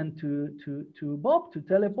to send to Bob to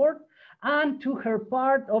teleport, and to her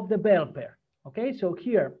part of the Bell pair. Okay, so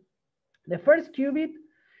here the first qubit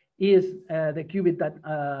is the qubit that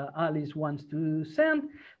Alice wants to send.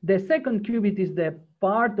 The second qubit is the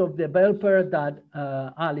part of the bell pair that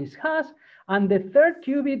Alice has. And the third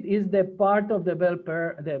qubit is the part of the bell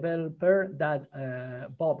pair that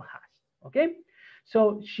Bob has, okay?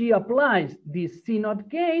 So she applies this C0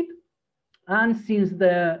 gate, and since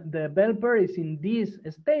the bell pair is in this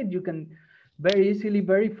state, you can very easily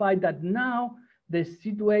verify that now the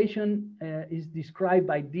situation is described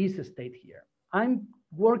by this state here. I'm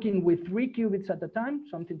working with 3 qubits at a time,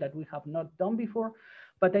 something that we have not done before,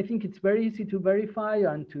 but I think it's very easy to verify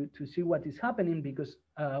and to see what is happening because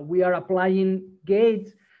we are applying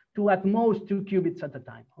gates to at most 2 qubits at a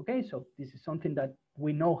time, okay? So this is something that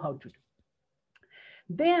we know how to do.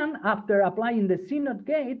 Then after applying the C0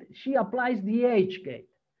 gate, she applies the H gate.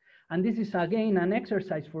 And this is again an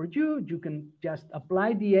exercise for you. You can just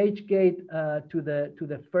apply the H gate to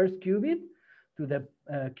the first qubit, to the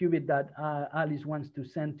qubit that Alice wants to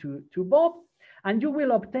send to Bob, and you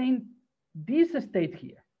will obtain this state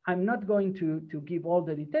here. I'm not going to give all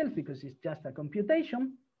the details because it's just a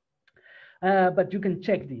computation, but you can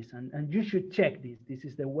check this, and you should check this. This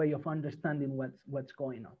is the way of understanding what's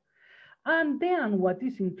going on. And then what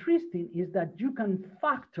is interesting is that you can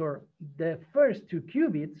factor the first 2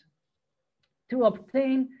 qubits to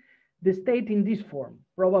obtain the state in this form.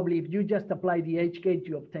 Probably if you just apply the H gate,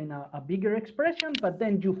 you obtain a bigger expression, but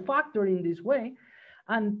then you factor in this way.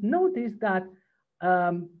 And notice that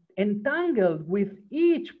entangled with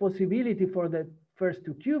each possibility for the first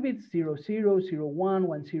 2 qubits, 0, 0, 0, 1,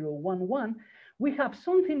 1, 0, 1, 1, we have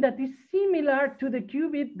something that is similar to the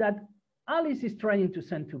qubit that Alice is trying to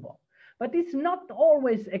send to Bob. But it's not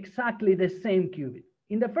always exactly the same qubit.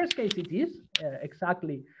 In the first case, it is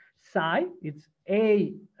exactly psi. It's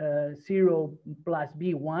A0 plus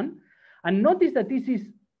B1. And notice that this is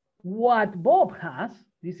what Bob has.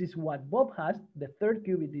 This is what Bob has. The third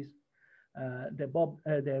qubit is the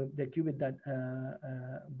qubit that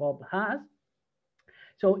Bob has.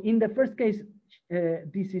 So in the first case,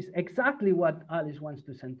 this is exactly what Alice wants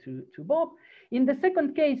to send to Bob. In the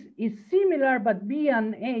second case, it's similar, but B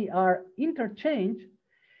and A are interchanged.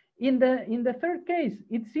 In the third case,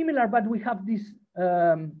 it's similar, but we have this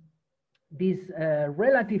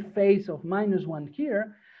relative phase of -1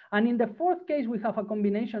 here. And in the fourth case, we have a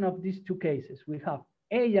combination of these 2 cases. We have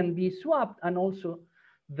A and B swapped, and also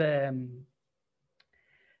the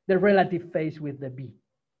relative phase with the B,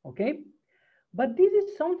 okay? But this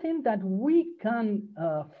is something that we can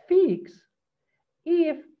fix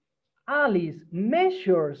if Alice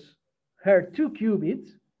measures her 2 qubits,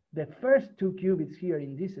 the first 2 qubits here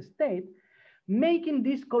in this state, making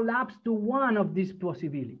this collapse to one of these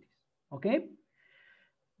possibilities, okay?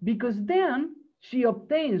 Because then she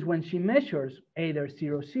obtains, when she measures either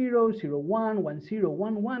 0, 0, 0, 1, 1, 0,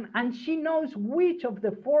 1, 1, and she knows which of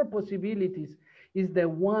the 4 possibilities is the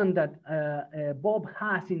one that Bob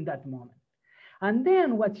has in that moment. And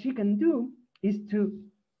then what she can do is to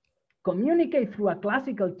communicate through a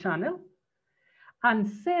classical channel and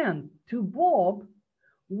send to Bob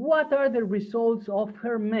what are the results of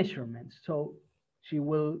her measurements. So she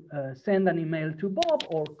will send an email to Bob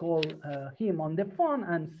or call him on the phone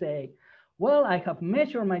and say, well, I have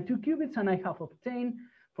measured my 2 qubits and I have obtained,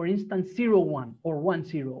 for instance, 0, 1 or 1,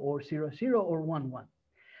 0 or 0, 0 or 1, 1.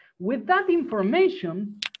 With that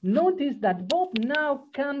information, notice that Bob now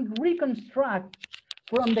can reconstruct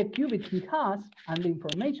from the qubit he has and the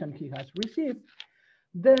information he has received,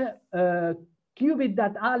 the qubit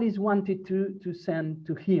that Alice wanted to send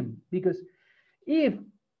to him. Because if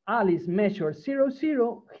Alice measures 0,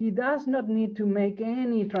 0, he does not need to make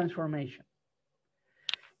any transformation.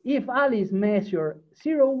 If Alice measures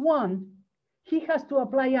 0, 1, he has to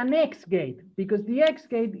apply an X gate because the X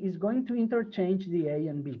gate is going to interchange the A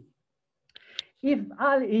and B. If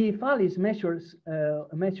Alice measures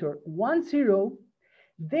 1, 0,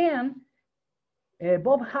 then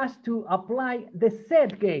Bob has to apply the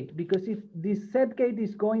set gate, because if this set gate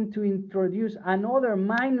is going to introduce another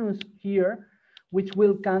minus here, which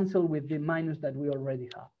will cancel with the minus that we already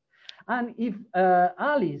have. And if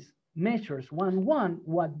Alice measures 1, 1,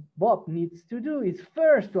 what Bob needs to do is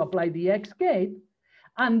first to apply the X gate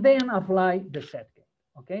and then apply the set gate,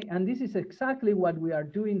 okay? And this is exactly what we are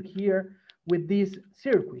doing here with this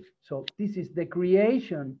circuit. So this is the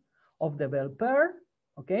creation of the bell pair,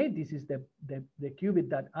 okay? This is the qubit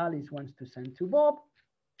that Alice wants to send to Bob.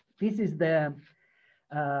 This is the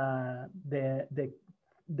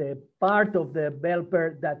part of the bell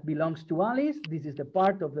pair that belongs to Alice. This is the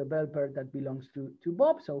part of the bell pair that belongs to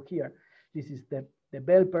Bob. So here, this is the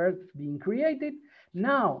bell pair being created.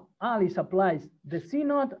 Now, Alice applies the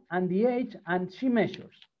C0 and the H, and she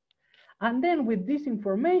measures. And then with this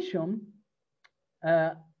information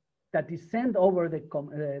that is sent over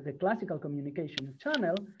the classical communication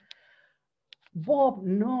channel, Bob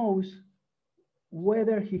knows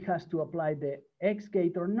whether he has to apply the X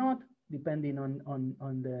gate or not, depending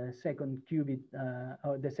on the second qubit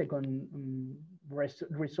or the second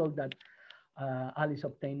result that Alice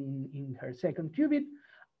obtained in her second qubit,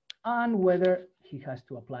 and whether he has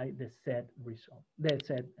to apply the Z result, the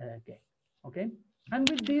Z gate. Okay, and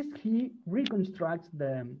with this he reconstructs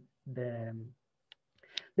the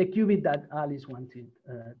qubit that Alice wanted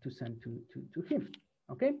to send to him.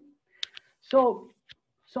 Okay, so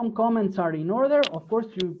some comments are in order. Of course,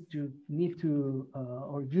 you need to,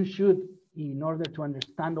 or you should, in order to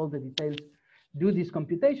understand all the details, do these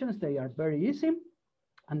computations. They are very easy,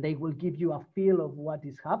 and they will give you a feel of what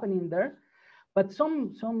is happening there. But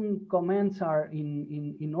some comments are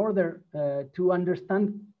in order to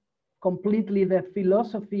understand completely the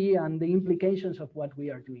philosophy and the implications of what we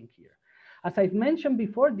are doing here. As I've mentioned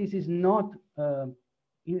before, this is not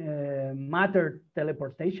matter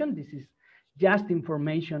teleportation. This is just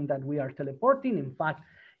information that we are teleporting. In fact,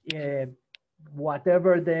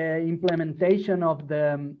 whatever the implementation of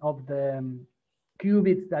the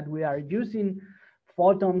qubits that we are using,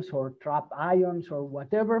 photons or trapped ions or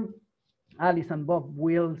whatever, Alice and Bob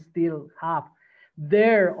will still have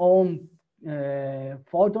their own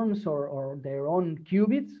photons or their own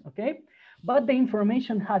qubits, okay? But the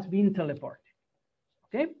information has been teleported,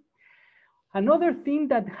 okay? Another thing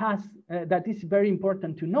that that is very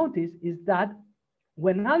important to notice is that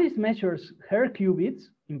when Alice measures her qubits,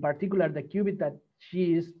 in particular the qubit that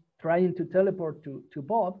she is trying to teleport to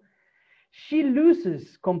Bob, she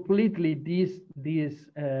loses completely this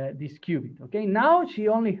qubit. Okay, now she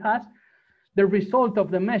only has the result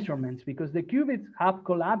of the measurements because the qubits have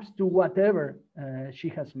collapsed to whatever she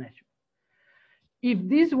has measured. If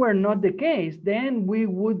this were not the case, then we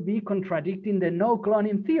would be contradicting the no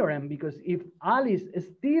cloning theorem, because if Alice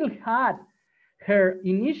still had her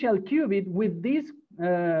initial qubit with this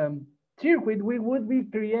circuit, we would be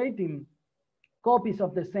creating copies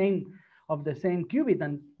of the same qubit,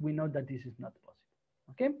 and we know that this is not possible.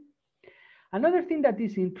 Okay. Another thing that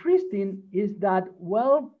is interesting is that,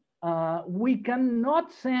 well, we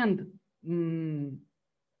cannot send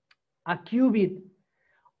a qubit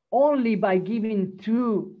only by giving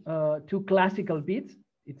two classical bits.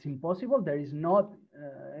 It's impossible. There is not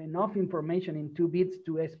enough information in 2 bits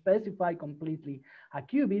to specify completely a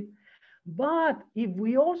qubit. But if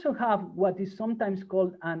we also have what is sometimes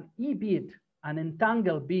called an E-bit, an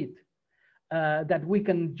entangled bit, that we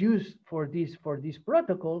can use for this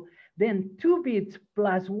protocol, then 2 bits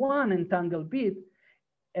plus 1 entangled bit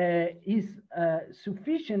is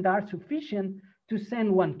sufficient to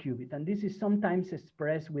send 1 qubit. And this is sometimes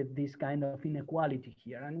expressed with this kind of inequality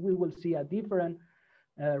here. And we will see a different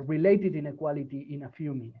related inequality in a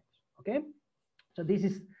few minutes, okay? So this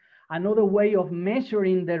is another way of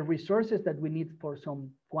measuring the resources that we need for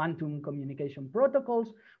some quantum communication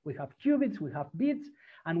protocols. We have qubits, we have bits,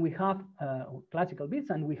 and we have classical bits,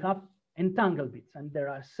 and we have entangled bits. And there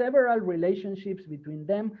are several relationships between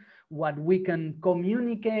them, what we can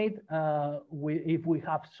communicate if we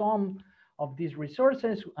have some of these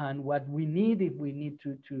resources, and what we need if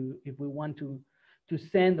we want to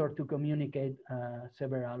send or to communicate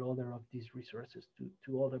several other of these resources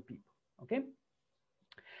to other people, okay?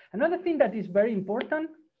 Another thing that is very important,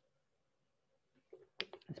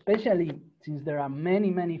 especially since there are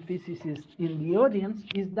many physicists in the audience,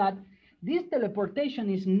 is that this teleportation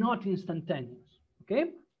is not instantaneous, okay?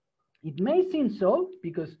 It may seem so,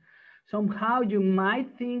 because somehow you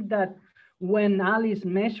might think that when Alice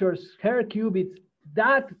measures her qubits,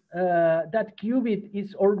 that qubit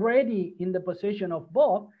is already in the possession of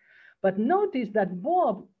Bob. But notice that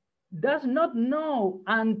Bob does not know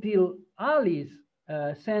until Alice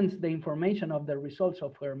sends the information of the results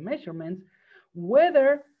of her measurements,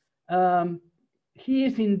 whether he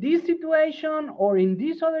is in this situation or in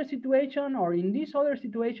this other situation or in this other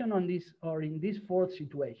situation or in this fourth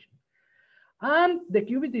situation. And the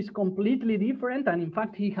qubit is completely different. And in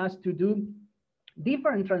fact, he has to do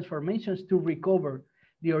different transformations to recover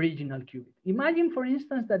the original qubit. Imagine, for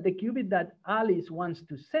instance, that the qubit that Alice wants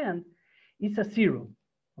to send is a 0,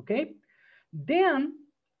 okay? Then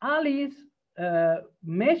Alice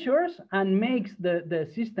measures and makes the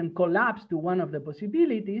system collapse to one of the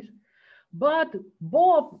possibilities, but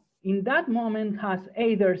Bob in that moment has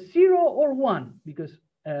either 0 or 1, because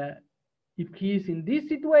if he is in this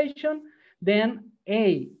situation, then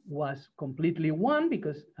A was completely 1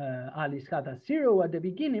 because Alice had a 0 at the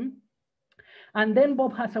beginning, and then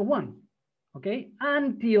Bob has a 1, okay?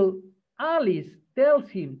 Until Alice tells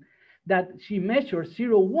him that she measures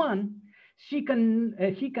 0, 1, he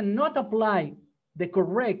cannot apply the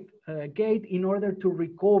correct gate in order to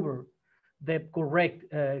recover the correct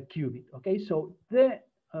qubit. Okay, so the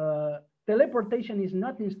teleportation is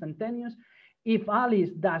not instantaneous. If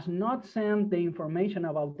Alice does not send the information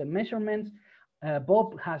about the measurements,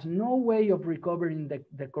 Bob has no way of recovering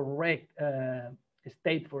the correct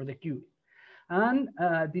state for the qubit. And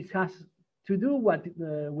this has to do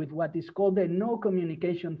with what is called the no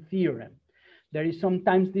communication theorem. There is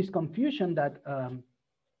sometimes this confusion that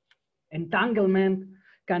entanglement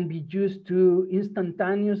can be used to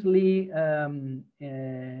instantaneously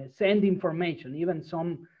send information. Even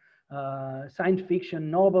some science fiction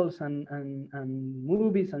novels and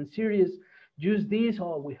movies and series use this.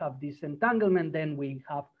 Oh, we have this entanglement, then we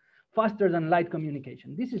have faster than light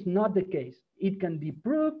communication. This is not the case. It can be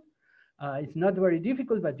proved. It's not very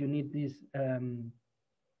difficult, but you need these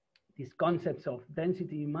concepts of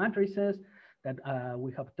density matrices that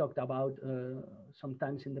we have talked about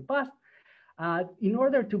sometimes in the past, in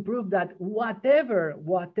order to prove that whatever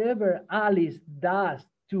Alice does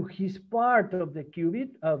to his part of the qubit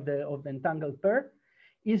of the entangled pair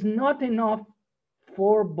is not enough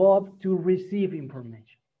for Bob to receive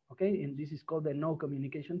information. Okay, and this is called the no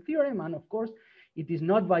communication theorem, and of course, it is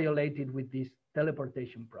not violated with this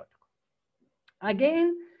teleportation protocol.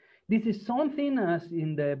 Again, this is something as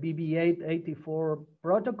in the BB884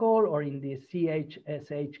 protocol or in the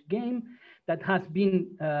CHSH game that has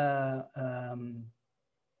been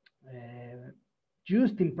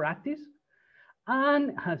used in practice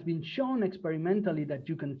and has been shown experimentally that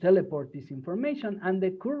you can teleport this information. And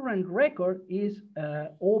the current record is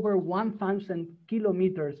over 1,000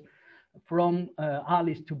 kilometers from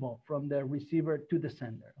Alice to Bob, from the receiver to the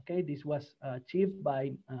sender. Okay, this was achieved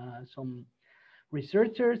by some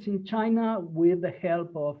researchers in China with the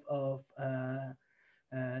help of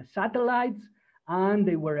satellites, and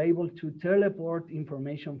they were able to teleport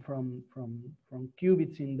information from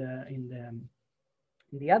qubits in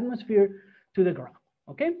the atmosphere to the ground.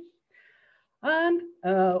 Okay, and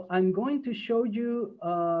I'm going to show you.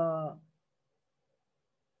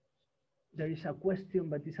 There is a question,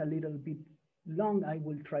 but it's a little bit long. I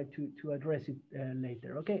will try to address it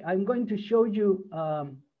later. Okay, I'm going to show you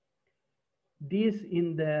this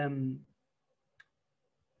in the,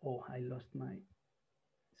 oh, I lost my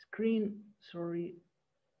screen, sorry.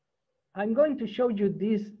 I'm going to show you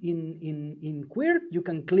this in Queer. You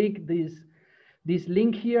can click this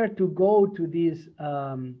link here to go to this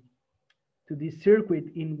circuit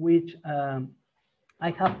in which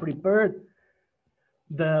I have prepared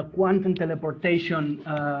the quantum teleportation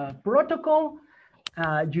protocol.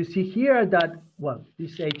 You see here that, well,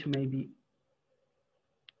 this H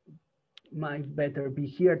might better be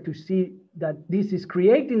here to see that this is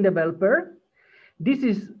creating the bell pair. This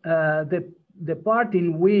is the part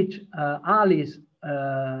in which Alice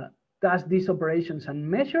does these operations and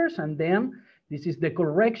measures, and then this is the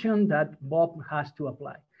correction that Bob has to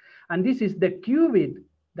apply. And this is the qubit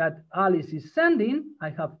that Alice is sending.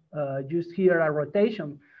 I have used here a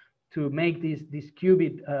rotation to make this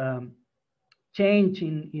qubit change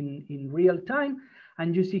in real time.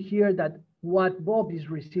 And you see here that what Bob is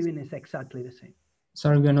receiving is exactly the same.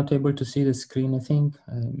 Sorry, we are not able to see the screen, I think.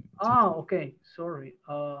 Okay, sorry.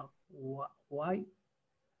 Why?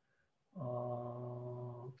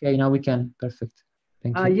 Okay, now we can. Perfect.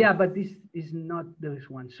 Thank you. Yeah, but this is not this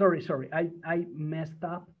one. Sorry. I messed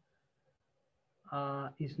up.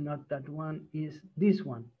 It's not that one, is this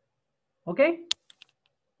one. Okay?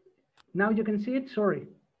 Now you can see it. Sorry.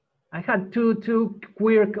 I had two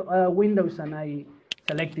Queer windows and I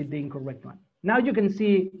selected the incorrect one. Now you can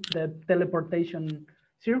see the teleportation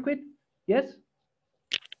circuit. Yes?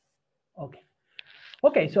 Okay.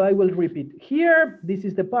 Okay, so I will repeat. Here, this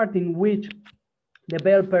is the part in which the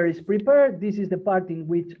bell pair is prepared. This is the part in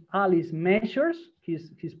which Alice measures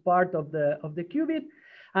his part of the qubit.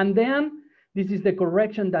 And then this is the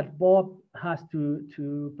correction that Bob has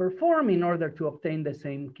to perform in order to obtain the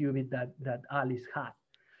same qubit that Alice had.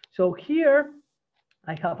 So here,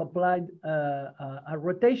 I have applied a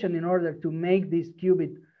rotation in order to make this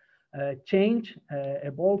qubit change,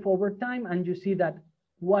 evolve over time. And you see that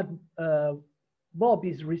what Bob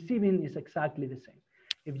is receiving is exactly the same.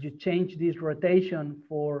 If you change this rotation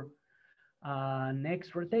for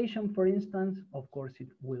next rotation, for instance, of course, it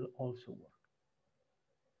will also work.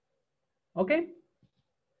 Okay?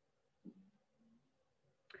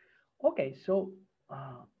 Okay, so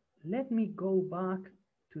let me go back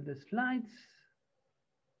to the slides.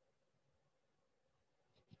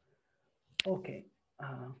 Okay,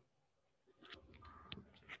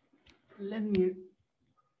 let me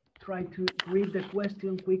try to read the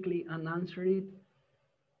question quickly and answer it.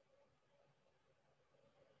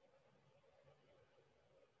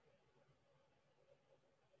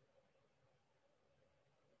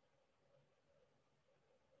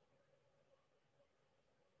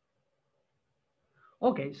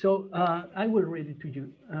 Okay, so I will read it to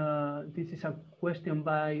you. This is a question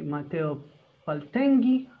by Matteo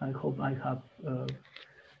Paltenghi. I hope I have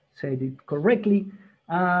said it correctly.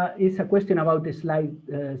 It's a question about the slide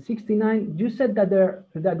 69. You said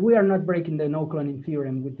that we are not breaking the no-cloning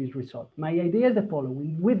theorem with this result. My idea is the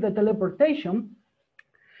following. With the teleportation,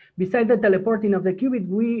 besides the teleporting of the qubit,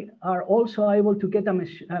 we are also able to get a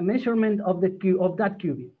measurement of that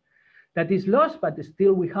qubit. That is lost, but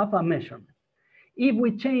still we have a measurement. If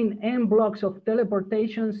we chain n blocks of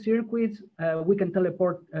teleportation circuits, we can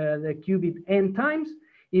teleport the qubit n times.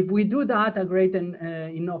 If we do that a great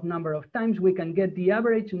enough number of times, we can get the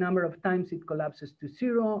average number of times it collapses to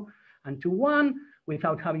 0 and to 1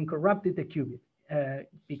 without having corrupted the qubit,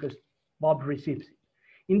 because Bob receives it.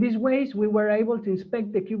 In these ways, we were able to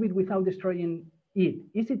inspect the qubit without destroying it.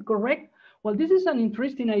 Is it correct? Well, this is an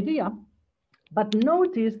interesting idea, but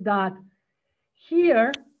notice that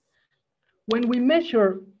here, when we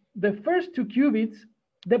measure the first two qubits,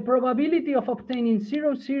 the probability of obtaining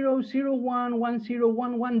 0, 0, 0, 1, 1, 0,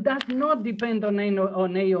 1, 1 does not depend on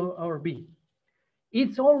A or B.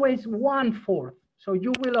 It's always 1/4. So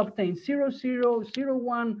you will obtain 0, 0, 0,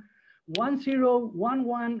 1, 1, 0, 1,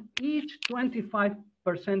 1, each 25%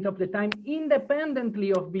 of the time,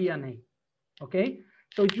 independently of B and A. Okay?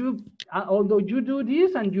 So you, although you do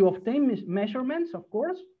this and you obtain measurements, of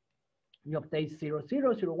course, you obtain 0,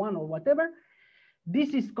 0, 0, 1, or whatever.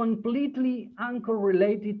 This is completely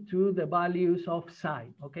uncorrelated to the values of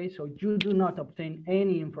psi. Okay, so you do not obtain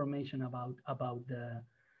any information about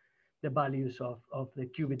the values of the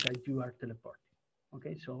qubit that you are teleporting.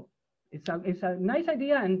 Okay, so it's a nice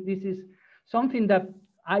idea, and this is something that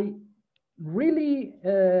I really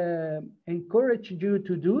encourage you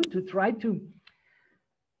to do, to try to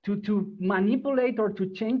manipulate or to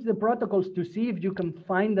change the protocols to see if you can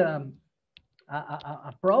find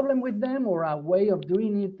a problem with them or a way of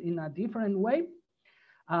doing it in a different way,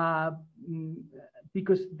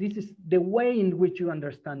 because this is the way in which you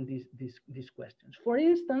understand these questions. For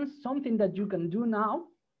instance, something that you can do now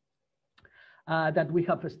that we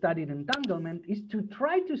have studied entanglement is to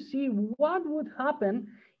try to see what would happen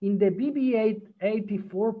in the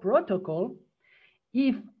BB884 protocol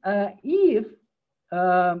if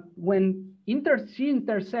when she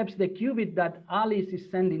intercepts the qubit that Alice is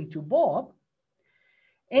sending to Bob,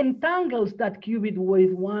 entangles that qubit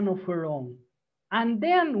with one of her own, and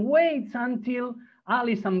then waits until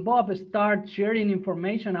Alice and Bob start sharing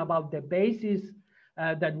information about the bases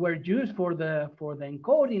that were used for the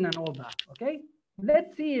encoding and all that. Okay,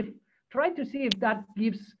 let's see try to see if that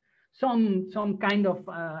gives some kind of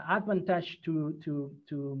advantage to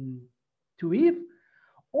Eve,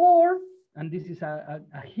 or, and this is a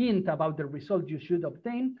hint about the result you should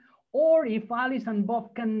obtain, or if Alice and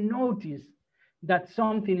Bob can notice that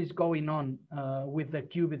something is going on with the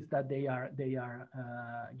qubits that they are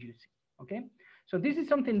using. Okay, so this is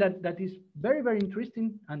something that is very, very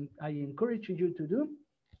interesting, and I encourage you to do,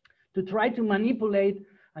 to try to manipulate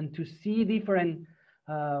and to see different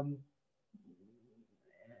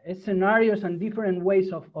scenarios and different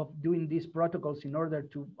ways of doing these protocols in order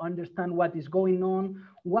to understand what is going on,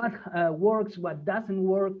 what works, what doesn't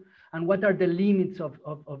work, and what are the limits of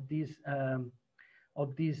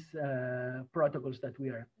these protocols that we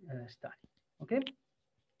are studying. Okay,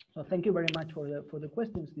 so thank you very much for the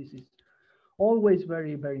questions. This is always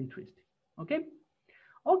very, very interesting.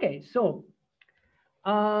 Okay, so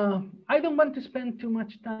I don't want to spend too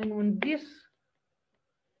much time on this,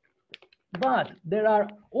 but there are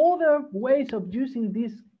other ways of using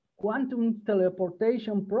this quantum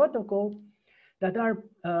teleportation protocol that are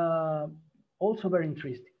also very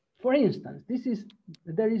interesting. For instance,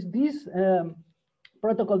 there is this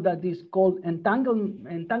protocol that is called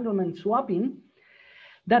entanglement swapping,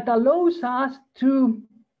 that allows us to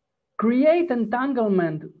create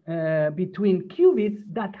entanglement between qubits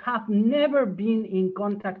that have never been in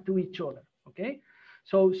contact to each other. Okay,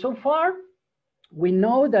 so far we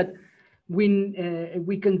know that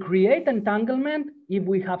we can create entanglement if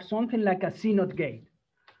we have something like a CNOT gate,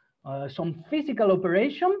 some physical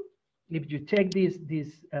operation. If you check these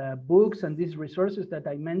books and these resources that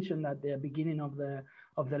I mentioned at the beginning of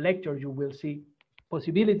the lecture, you will see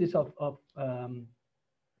possibilities of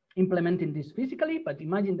implementing this physically. But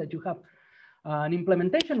imagine that you have an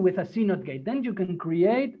implementation with a CNOT gate, then you can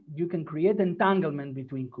create entanglement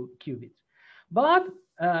between qubits. But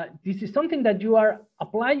this is something that you are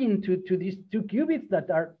applying to these two qubits that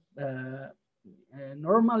are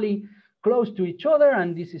normally close to each other,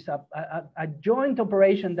 and this is a joint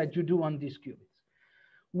operation that you do on these qubits.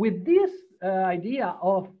 With this idea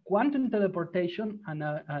of quantum teleportation and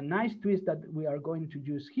a nice twist that we are going to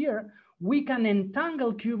use here, we can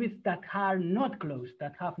entangle qubits that are not closed,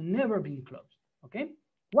 that have never been closed, okay?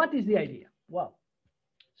 What is the idea? Well,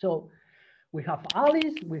 so we have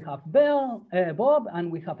Alice, we have Bob,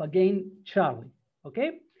 and we have again Charlie,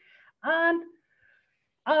 okay? And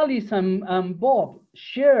Alice and Bob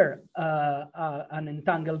share an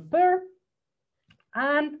entangled pair,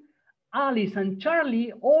 and Alice and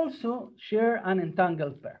Charlie also share an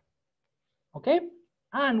entangled pair, okay?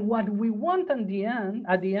 And what we want at the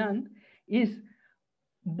end is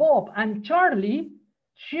Bob and Charlie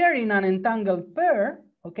sharing an entangled pair,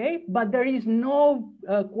 okay? But there is no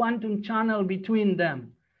quantum channel between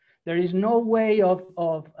them. There is no way of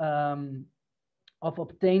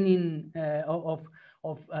obtaining,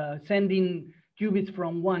 sending qubits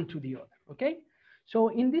from one to the other, okay? So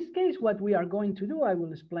in this case, what we are going to do, I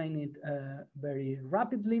will explain it very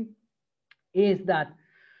rapidly, is that,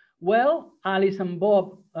 well, Alice and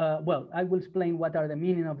Bob, well, I will explain what are the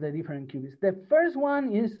meaning of the different qubits. The first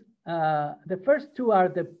one is, the first two are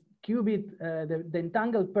the qubit, the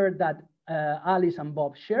entangled pair that Alice and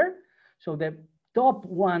Bob share. So the top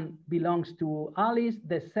one belongs to Alice,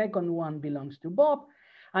 the second one belongs to Bob,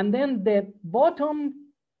 and then the bottom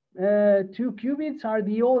two qubits are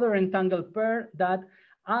the other entangled pair that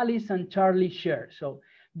Alice and Charlie share. So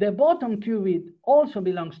the bottom qubit also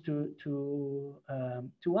belongs to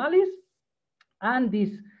Alice, and this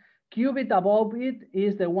qubit above it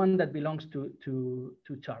is the one that belongs to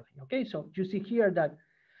Charlie. Okay, so you see here that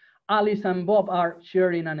Alice and Bob are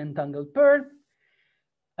sharing an entangled pair.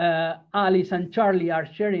 Alice and Charlie are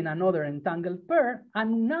sharing another entangled pair.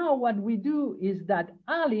 And now what we do is that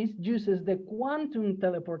Alice uses the quantum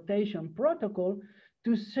teleportation protocol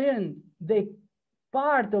to send the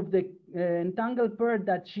part of the entangled pair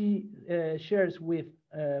that she shares with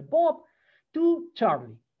Bob to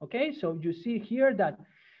Charlie. Okay, so you see here that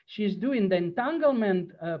she's doing the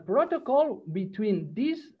entanglement protocol between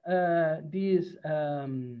this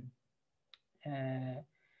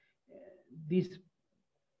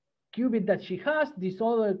qubit that she has, this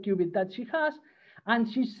other qubit that she has, and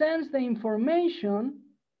she sends the information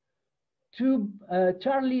to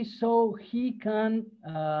Charlie so he can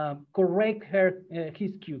correct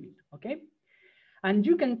his qubit, okay? And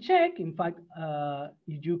you can check, in fact,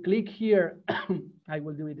 if you click here, I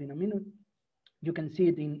will do it in a minute, you can see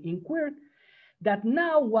it in Quirk, that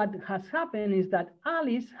now what has happened is that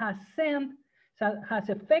Alice has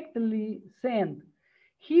effectively sent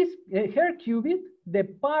her qubit, the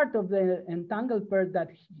part of the entangled pair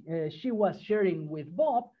that she was sharing with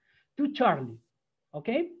Bob, to Charlie,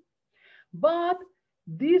 okay? But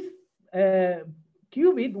this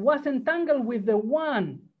qubit was entangled with the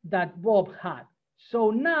one that Bob had.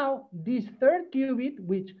 So now this third qubit,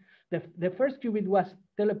 which the first qubit was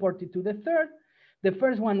teleported to the third, the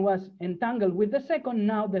first one was entangled with the second,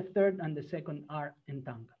 now the third and the second are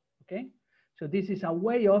entangled, okay? So this is a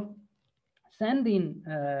way of sending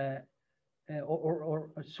or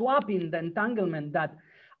swapping the entanglement that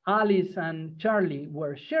Alice and Charlie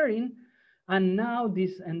were sharing, and now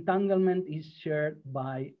this entanglement is shared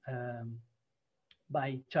by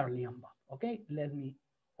Charlie and Bob. Okay, let me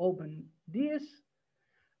open this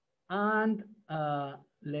and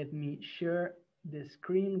let me share the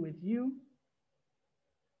screen with you.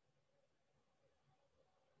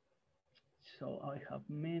 So I have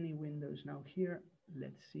many windows now here.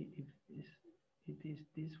 Let's see if it is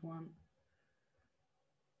this one.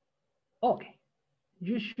 Okay,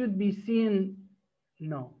 you should be seeing,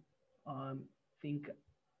 no, I think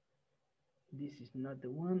this is not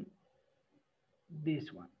the one,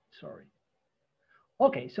 this one, sorry.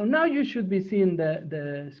 Okay, so now you should be seeing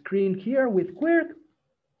the screen here with Quirk.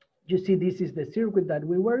 You see this is the circuit that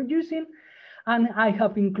we were using, and I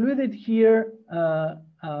have included here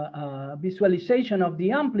a visualization of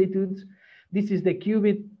the amplitudes. This is the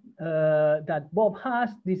qubit that Bob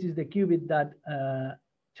has, this is the qubit that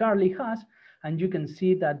Charlie has, and you can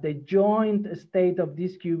see that the joint state of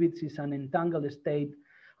these qubits is an entangled state,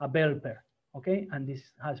 a Bell pair, okay? And this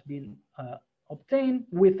has been obtained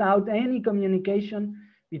without any communication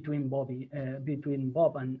between Bob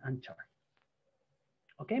and Charlie,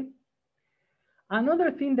 okay?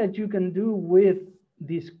 Another thing that you can do with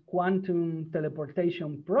this quantum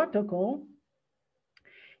teleportation protocol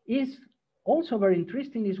is also very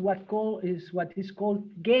interesting, is what is called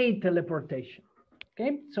gate teleportation.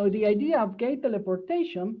 Okay, so the idea of gate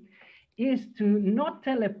teleportation is to not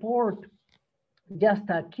teleport just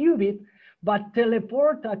a qubit, but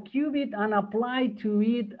teleport a qubit and apply to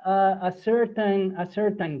it a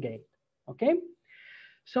certain gate. Okay,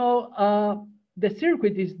 so the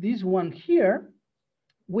circuit is this one here,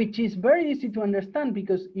 which is very easy to understand,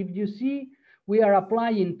 because if you see, we are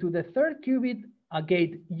applying to the third qubit a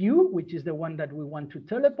gate U, which is the one that we want to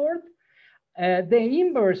teleport, the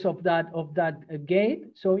inverse of that gate.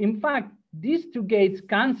 So in fact, these two gates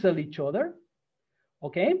cancel each other,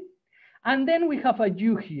 okay? And then we have a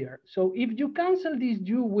U here. So if you cancel this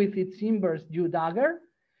U with its inverse U dagger,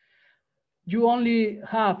 you only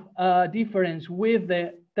have a difference with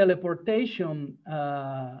the teleportation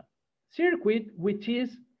circuit, which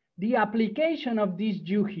is the application of this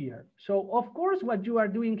U here. So of course, what you are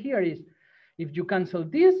doing here is, if you cancel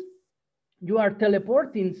this, you are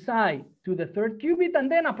teleporting psi to the third qubit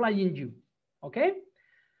and then applying U, okay?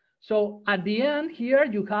 So at the end here,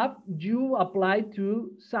 you have U applied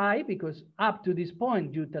to psi, because up to this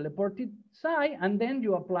point, you teleported psi, and then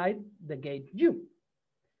you applied the gate U.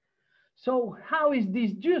 So how is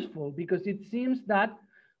this useful? Because it seems that,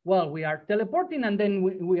 well, we are teleporting and then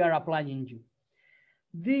we are applying U.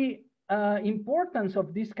 The importance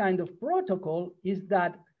of this kind of protocol is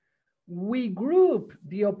that we group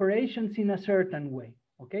the operations in a certain way,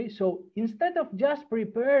 okay? So instead of just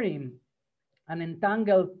preparing an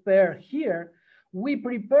entangled pair here, we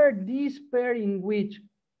prepare this pair in which,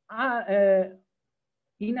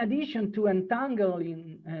 in addition to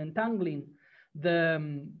entangling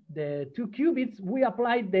the two qubits, we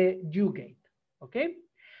apply the U gate, okay?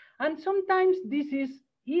 And sometimes this is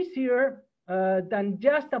easier than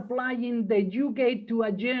just applying the U gate to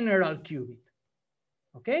a general qubit,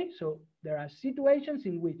 okay? So there are situations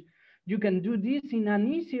in which you can do this in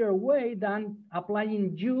an easier way than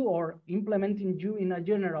applying U or implementing U in a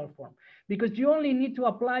general form, because you only need to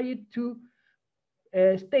apply it to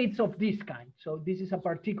states of this kind. So this is a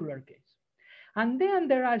particular case. And then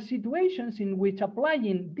there are situations in which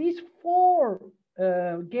applying these four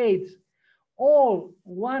gates, all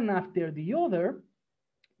one after the other,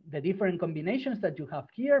 the different combinations that you have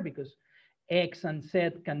here, because X and Z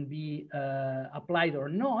can be applied or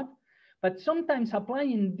not, but sometimes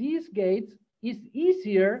applying these gates is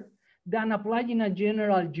easier than applying a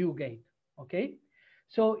general U gate, okay?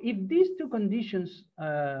 So if these two conditions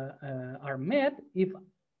are met, if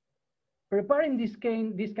preparing this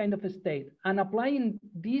kind of a state and applying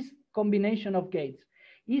this combination of gates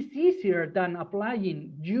is easier than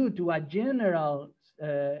applying U to a general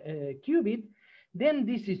qubit, then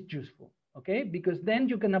this is useful, okay? Because then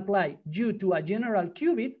you can apply U to a general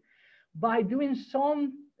qubit by doing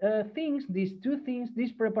some things, these two things,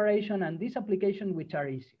 this preparation and this application, which are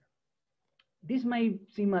easier. This may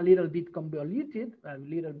seem a little bit convoluted, a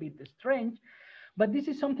little bit strange, but this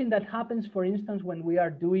is something that happens, for instance, when we are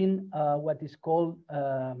doing what is called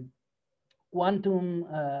quantum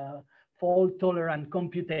fault-tolerant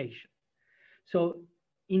computation. So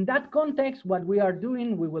in that context, what we are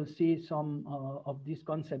doing, we will see some of these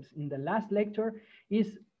concepts in the last lecture,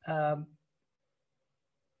 is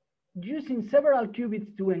using several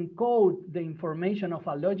qubits to encode the information of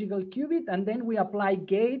a logical qubit, and then we apply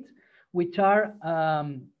gates, which are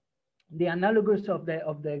the analogous of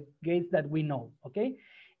the gates that we know, okay?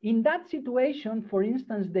 In that situation, for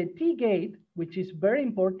instance, the T gate, which is very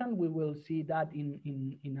important, we will see that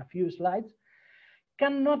in a few slides,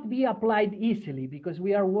 cannot be applied easily, because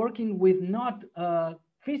we are working with not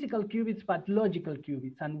physical qubits, but logical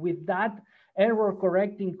qubits. And with that error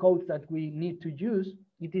correcting codes that we need to use,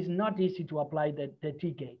 it is not easy to apply the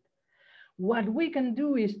T gate. What we can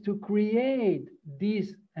do is to create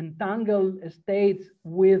these entangled states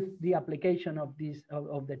with the application of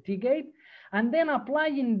the T gate, and then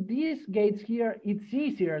applying these gates here, it's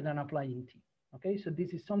easier than applying T. Okay, so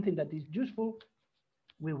this is something that is useful.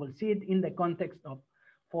 We will see it in the context of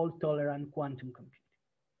fault-tolerant quantum computing.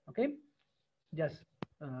 Okay, just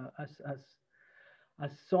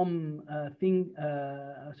as some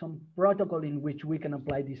some protocol in which we can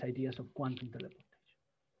apply these ideas of quantum teleportation.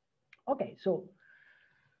 Okay, so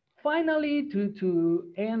finally,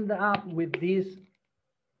 to end up with these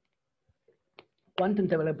quantum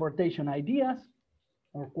teleportation ideas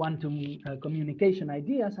or quantum communication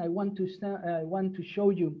ideas, I want to show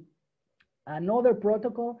you another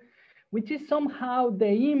protocol, which is somehow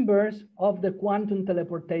the inverse of the quantum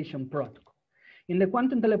teleportation protocol. In the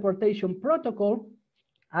quantum teleportation protocol,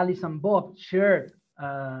 Alice and Bob shared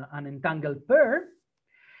an entangled pair,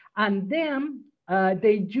 and then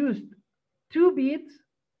they used 2 bits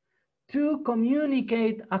to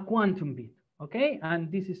communicate a quantum bit, okay?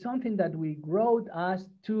 And this is something that we wrote as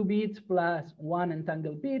 2 bits plus 1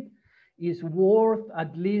 entangled bit is worth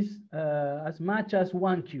at least as much as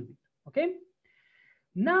 1 qubit, okay?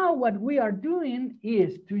 Now what we are doing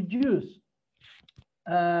is to use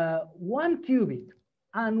 1 qubit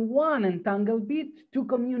and 1 entangled bit to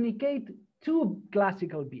communicate 2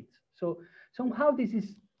 classical bits. So somehow this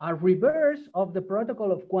is a reverse of the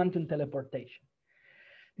protocol of quantum teleportation.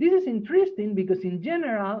 This is interesting because in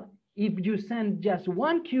general, if you send just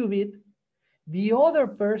 1 qubit, the other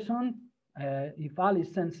person, if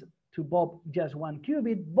Alice sends to Bob just 1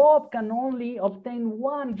 qubit, Bob can only obtain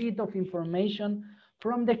 1 bit of information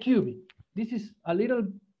from the qubit. This is a little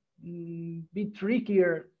bit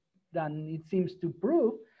trickier than it seems to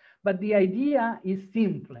prove, but the idea is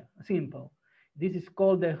simple. This is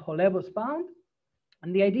called the Holebos bound,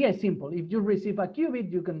 and the idea is simple. If you receive a qubit,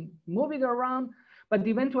 you can move it around, but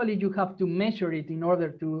eventually you have to measure it in order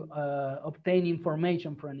to obtain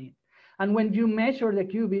information from it. And when you measure the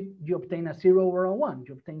qubit, you obtain a 0 or a 1.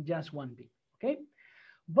 You obtain just 1 bit, okay?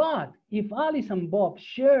 But if Alice and Bob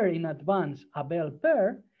share in advance a Bell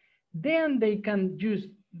pair, then they can use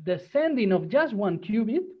the sending of just 1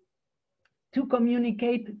 qubit to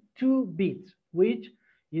communicate 2 bits, which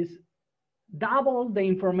is double the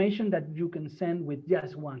information that you can send with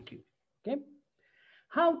just 1 qubit, okay?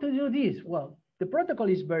 How to do this? Well, the protocol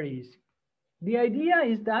is very easy. The idea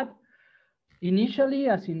is that initially,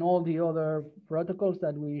 as in all the other protocols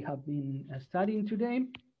that we have been studying today,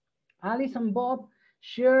 Alice and Bob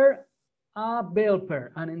share a Bell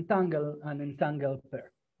pair, an entangled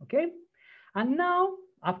pair, okay? And now,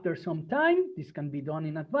 after some time, this can be done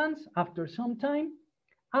in advance, after some time,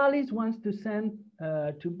 Alice wants to send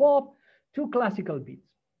to Bob 2 classical bits,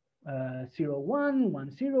 0, 1,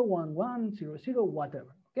 1, 0, 1, 1, 0, 0,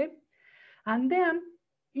 whatever, okay? And then,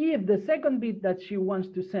 if the second bit that she wants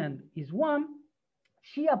to send is 1,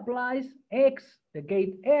 she applies X, the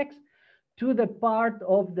gate X, to the part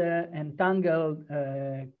of the entangled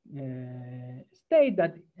state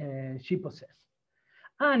that she possesses.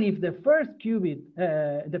 And if the first qubit,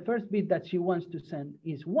 the first bit that she wants to send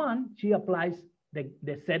is 1, she applies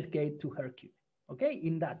the set gate to her qubit, okay,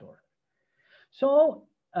 in that order. So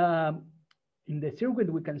in the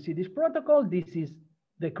circuit, we can see this protocol. This is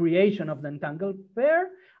the creation of the entangled pair.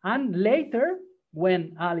 And later,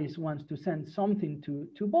 when Alice wants to send something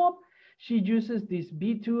to Bob, she uses this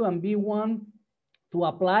B2 and B1 to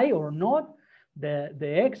apply or not the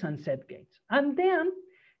X and Z gates. And then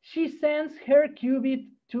she sends her qubit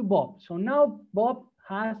to Bob. So now Bob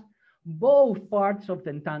has both parts of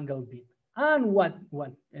the entangled bit. And what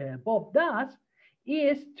Bob does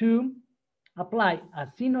is to apply a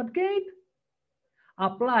CNOT gate,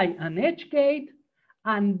 apply an H gate,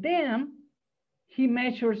 and then he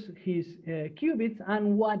measures his qubits,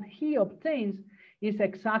 and what he obtains is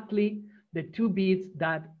exactly the 2 bits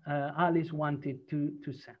that Alice wanted to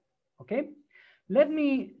send, okay? Let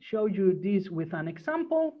me show you this with an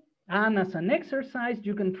example, and as an exercise,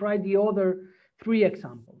 you can try the other 3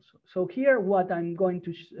 examples. So here, what I'm going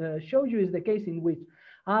to show you is the case in which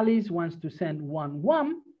Alice wants to send 1,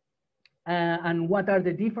 1, and what are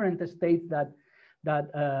the different states that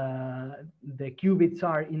the qubits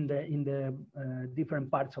are in the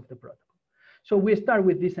different parts of the protocol. So we start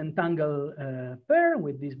with this entangled pair,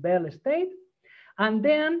 with this Bell state, and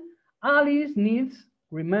then Alice needs,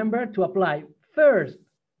 remember, to apply first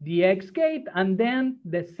the X gate and then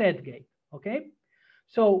the Z gate, okay?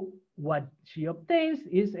 So what she obtains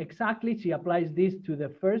is exactly, she applies this to the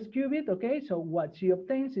first qubit, okay? So what she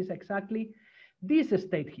obtains is exactly this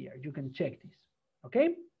state here. You can check this,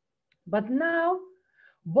 okay? But now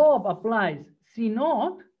Bob applies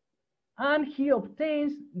C0 and he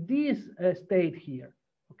obtains this state here,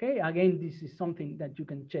 okay? Again, this is something that you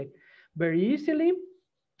can check very easily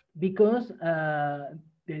because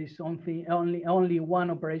there is only one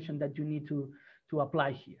operation that you need to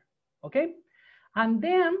apply here, okay? And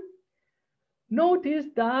then notice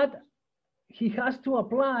that he has to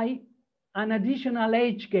apply an additional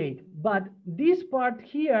H gate, but this part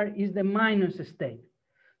here is the minus state.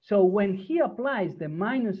 So when he applies the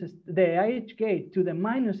H gate to the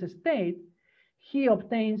minus state, he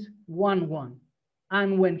obtains 1, 1.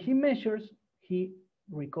 And when he measures, he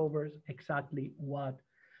recovers exactly what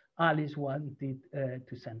Alice wanted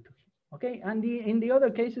to send to him. Okay, and in the other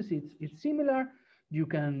cases, it's similar. You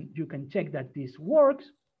can check that this works.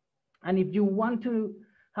 And if you want to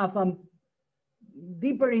have a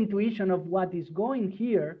deeper intuition of what is going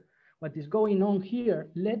on here,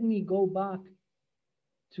 let me go back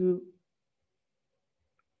to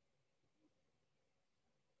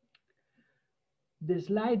the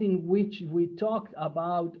slide in which we talked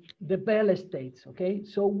about the Bell states, okay?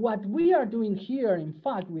 So what we are doing here, in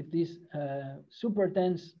fact, with this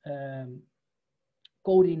Superdense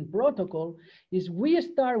coding protocol is we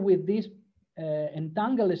start with this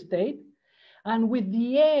entangled state, and with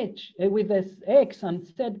the edge, with the X and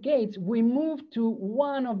Z gates, we move to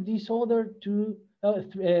one of these other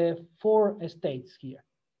four states here,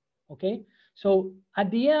 okay? So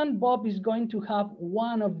at the end, Bob is going to have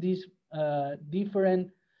one of these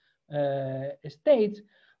different states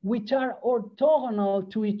which are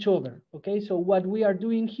orthogonal to each other, okay? So what we are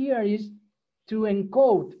doing here is to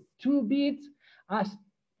encode 2 bits as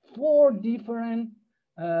 4 different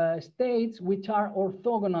states which are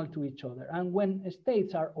orthogonal to each other. And when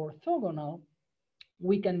states are orthogonal,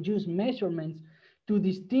 we can use measurements to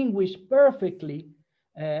distinguish perfectly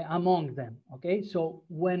among them, okay? So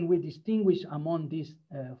when we distinguish among these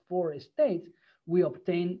 4 states, we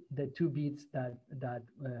obtain the 2 bits that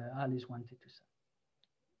Alice wanted to send.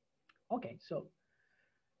 Okay, so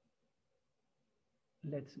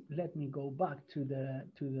let me go back to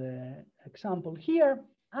the example here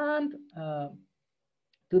and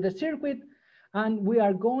to the circuit, and we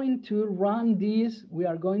are going to run this. We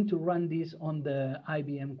are going to run this on the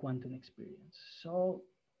IBM Quantum Experience. So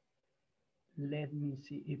let me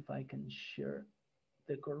see if I can share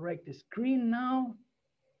the correct screen now.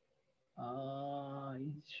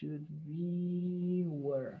 It should be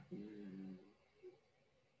where?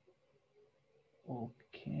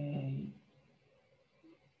 Okay.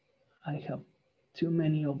 I have too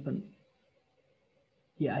many open.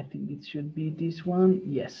 Yeah, I think it should be this one.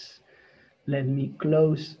 Yes. Let me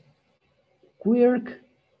close Quirk.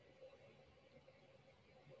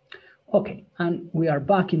 Okay, and we are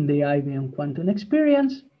back in the IBM Quantum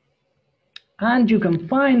Experience. And you can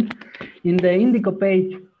find in the Indico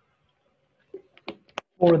page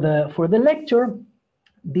for the lecture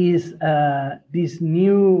this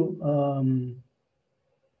new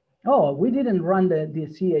oh, we didn't run the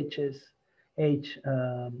CHSH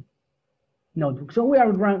notebook, so we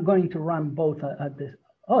are going to run both at this.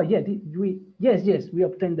 Oh yeah, yes, we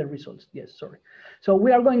obtained the results. Yes, sorry. So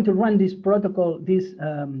we are going to run this protocol, this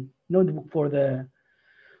notebook for the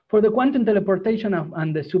quantum teleportation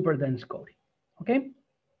and the Superdense coding. Okay.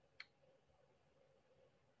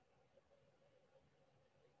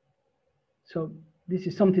 So this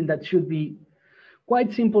is something that should be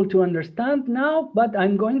quite simple to understand now, but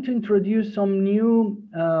I'm going to introduce some new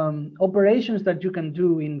operations that you can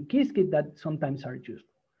do in Qiskit that sometimes are useful.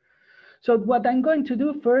 So what I'm going to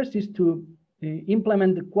do first is to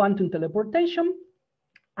implement the quantum teleportation.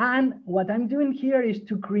 And what I'm doing here is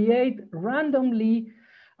to create randomly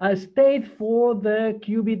a state for the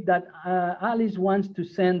qubit that Alice wants to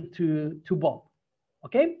send to Bob,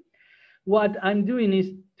 okay? What I'm doing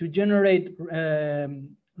is to generate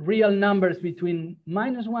real numbers between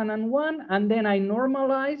 -1 and 1, and then I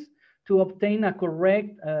normalize to obtain a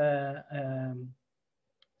correct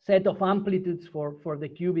set of amplitudes for the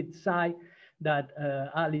qubit psi that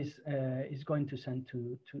Alice is going to send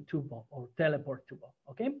to Bob, or teleport to Bob,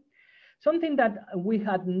 okay? Something that we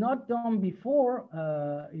had not done before,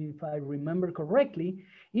 if I remember correctly,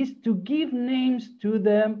 is to give names to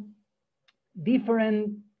the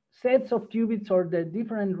different sets of qubits or the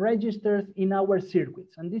different registers in our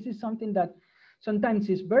circuits. And this is something that sometimes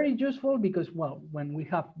is very useful because, well, when we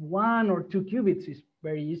have 1 or 2 qubits, it's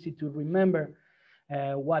very easy to remember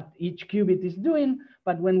what each qubit is doing.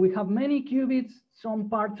 But when we have many qubits, some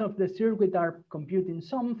parts of the circuit are computing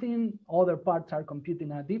something, other parts are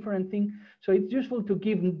computing a different thing. So it's useful to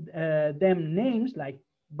give them names, like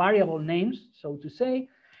variable names, so to say,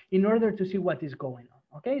 in order to see what is going on.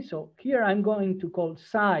 Okay, so here I'm going to call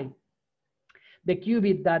psi the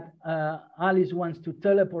qubit that Alice wants to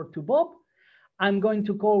teleport to Bob. I'm going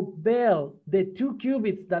to call Bell the 2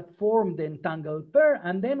 qubits that form the entangled pair.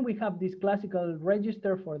 And then we have this classical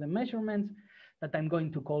register for the measurements that I'm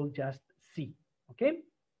going to call just C, okay?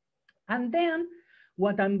 And then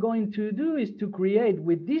what I'm going to do is to create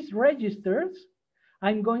with these registers,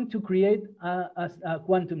 I'm going to create a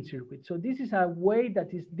quantum circuit. So this is a way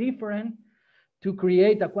that is different to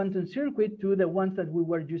create a quantum circuit to the ones that we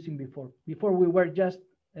were using before. Before we were just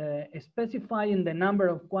specifying the number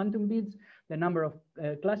of quantum bits, the number of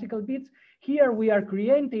classical bits. Here we are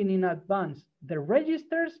creating in advance the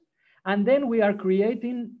registers, and then we are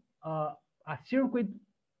creating a circuit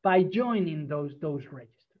by joining those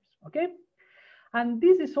registers, okay? And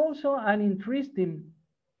this is also an interesting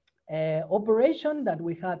operation that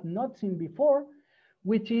we had not seen before,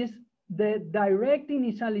 which is the direct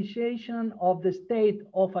initialization of the state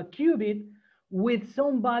of a qubit with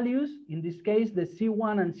some values, in this case, the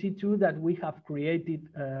C1 and C2 that we have created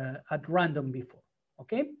at random before,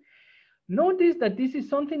 okay? Notice that this is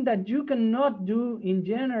something that you cannot do in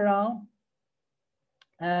general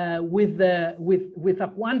with a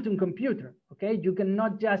quantum computer, okay? You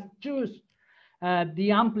cannot just choose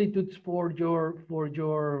the amplitudes for your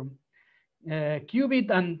qubit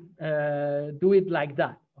and do it like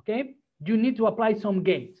that, okay? You need to apply some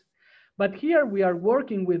gates. But here we are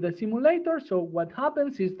working with the simulator, so what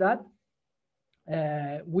happens is that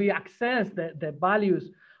we access the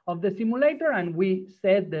values of the simulator and we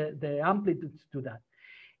set the amplitudes to that.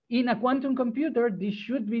 In a quantum computer, this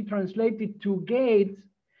should be translated to gates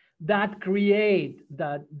that create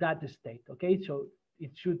that state, okay? So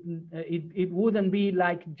it wouldn't be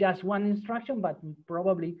like just one instruction, but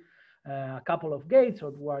probably a couple of gates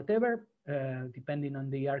or whatever, depending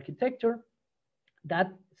on the architecture,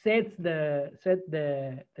 that set the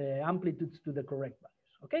amplitudes to the correct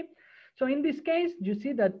values, okay? So in this case, you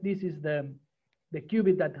see that this is the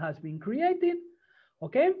qubit that has been created,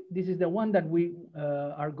 okay? This is the one that we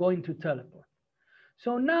are going to teleport.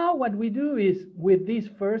 So now what we do is, with this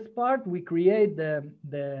first part, we create the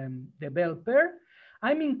Bell pair.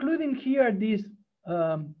 I'm including here these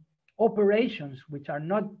operations, which are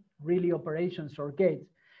not really operations or gates,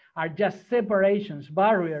 are just separations,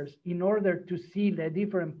 barriers, in order to see the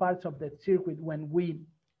different parts of the circuit when we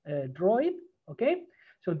draw it, okay?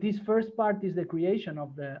 So this first part is the creation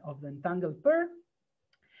of the entangled pair.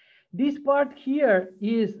 This part here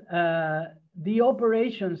is the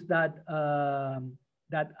operations that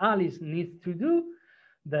that Alice needs to do,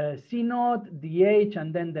 the C naught, the H,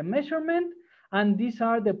 and then the measurement. And these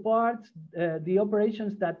are the parts, the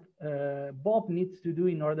operations that Bob needs to do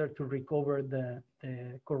in order to recover the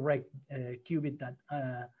correct qubit that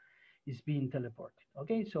is being teleported.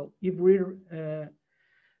 Okay, so if we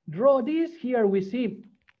draw this, here we see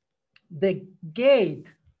the gate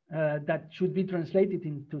that should be translated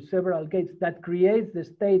into several gates that creates the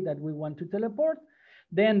state that we want to teleport,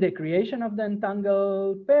 then the creation of the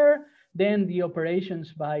entangled pair, then the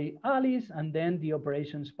operations by Alice, and then the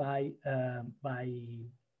operations by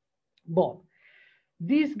Bob.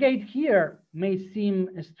 This gate here may seem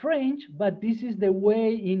strange, but this is the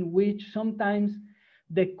way in which sometimes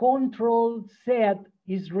the control set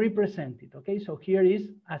is represented. Okay, so here is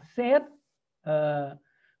a set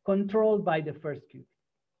controlled by the first qubit.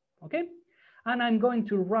 Okay, and I'm going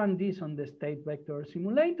to run this on the state vector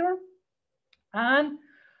simulator. And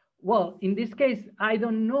well, in this case, I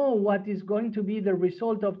don't know what is going to be the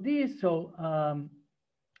result of this. So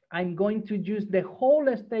I'm going to use the whole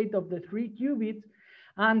state of the 3 qubits.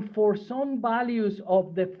 And for some values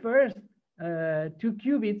of the first 2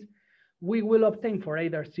 qubits, we will obtain for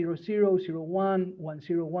either 00, 01,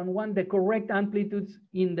 10, 11, the correct amplitudes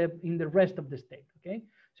in the rest of the state. Okay,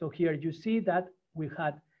 so here you see that we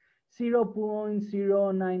had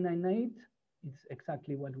 0.0998. It's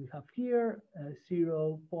exactly what we have here,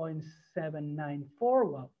 0.794.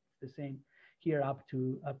 Well, the same here up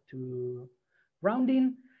to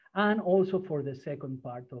rounding, and also for the second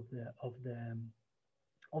part of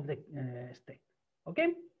the state.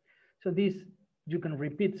 Okay, so this you can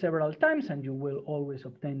repeat several times, and you will always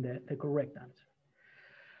obtain the correct answer.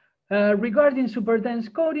 Regarding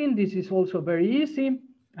superdense coding, this is also very easy.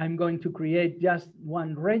 I'm going to create just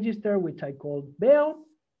one register, which I call Bell.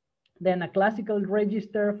 Then a classical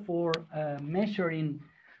register for measuring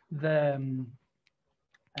the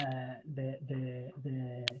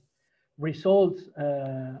results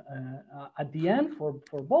at the end for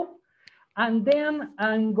Bob. And then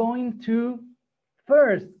I'm going to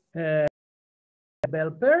first Bell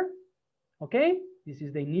pair. Okay, this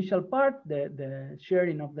is the initial part, the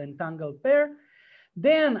sharing of the entangled pair.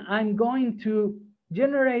 Then I'm going to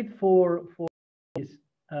generate for this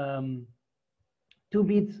 2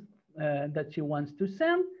 bits that she wants to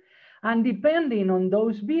send, and depending on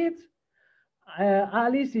those bits,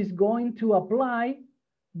 Alice is going to apply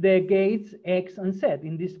the gates X and Z.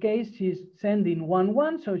 In this case, she's sending 1,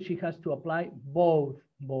 1, so she has to apply both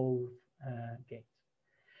gates.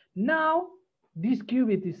 Now, this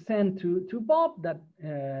qubit is sent to Bob, that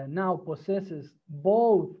now possesses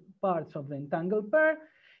both parts of the entangled pair.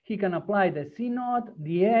 He can apply the C naught,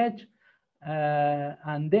 the H,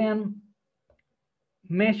 and then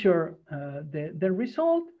measure the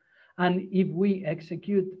result. And if we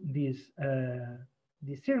execute this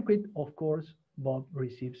circuit, of course, Bob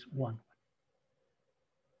receives 1.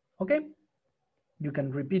 Okay, you can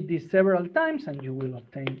repeat this several times and you will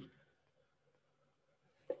obtain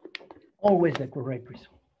always the correct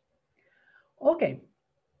result. Okay,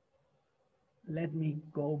 let me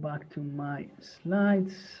go back to my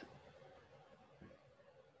slides.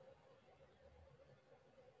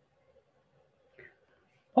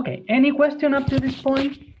 Okay, any question up to this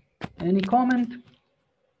point? Any comment?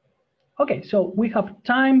 Okay, so we have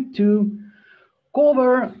time to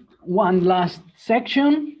cover one last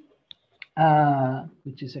section,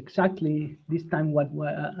 which is exactly this time what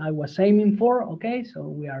I was aiming for. Okay, so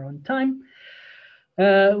we are on time,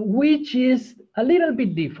 which is a little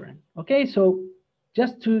bit different. Okay, so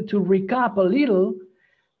just to recap a little,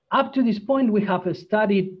 up to this point, we have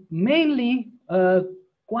studied mainly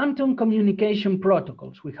quantum communication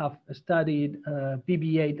protocols. We have studied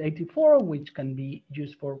BB884, which can be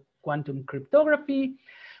used for quantum cryptography.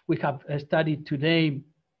 We have studied today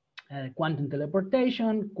quantum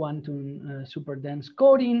teleportation, quantum superdense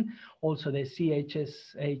coding, also the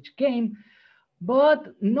CHSH game.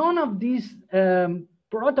 But none of these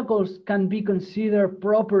protocols can be considered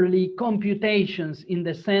properly computations in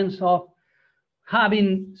the sense of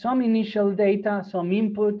having some initial data, some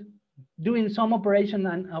input, doing some operation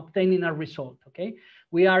and obtaining a result, okay?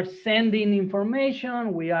 We are sending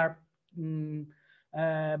information, we are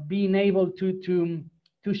being able to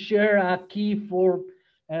share a key for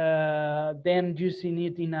then using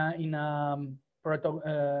it in a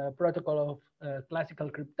protocol of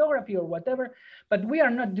classical cryptography or whatever, but we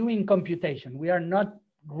are not doing computation. We are not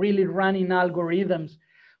really running algorithms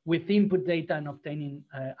with input data and obtaining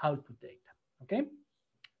output data. Okay,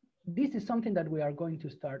 this is something that we are going to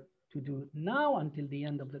start to do now until the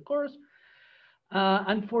end of the course.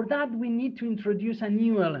 And for that, we need to introduce a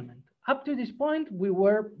new element. Up to this point, we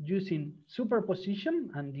were using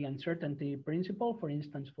superposition and the uncertainty principle, for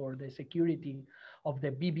instance, for the security of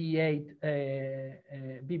the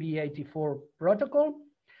BB84 protocol.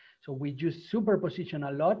 So we use superposition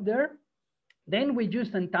a lot there. Then we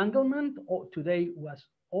used entanglement. Today was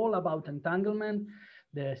all about entanglement.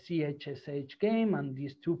 The CHSH game and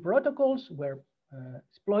these two protocols were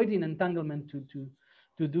exploiting entanglement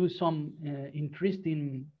to do some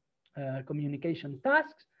interesting communication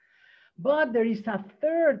tasks. But there is a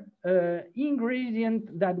third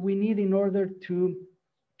ingredient that we need in order to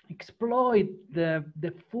exploit the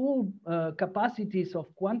full capacities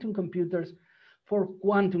of quantum computers for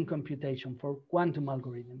quantum computation, for quantum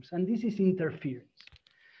algorithms, and this is interference.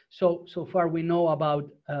 So far we know about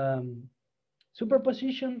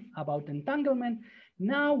superposition, about entanglement.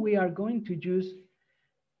 Now we are going to use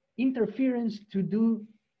interference to do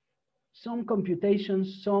some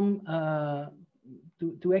computations, to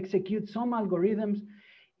execute some algorithms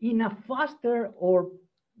in a faster or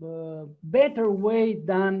better way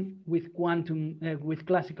than with quantum, with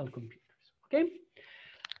classical computers. Okay,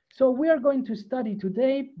 so we are going to study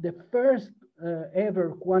today the first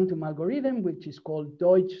ever quantum algorithm, which is called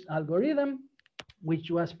Deutsch algorithm, which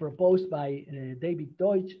was proposed by David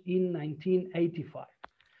Deutsch in 1985.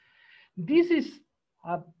 This is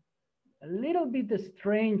a little bit a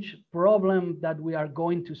strange problem that we are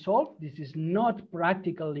going to solve. This is not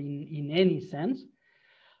practical in any sense,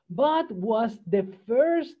 but was the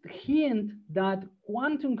first hint that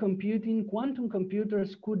quantum computing, quantum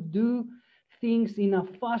computers could do things in a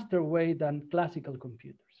faster way than classical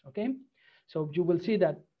computers, okay? So you will see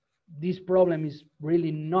that this problem is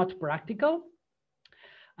really not practical.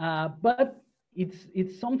 But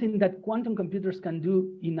it's something that quantum computers can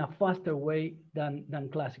do in a faster way than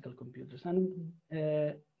classical computers. And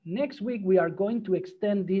next week, we are going to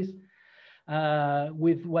extend this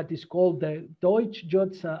with what is called the Deutsch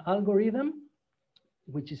algorithm,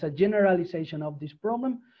 which is a generalization of this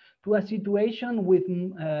problem to a situation with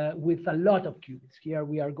a lot of qubits. Here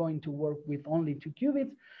we are going to work with only 2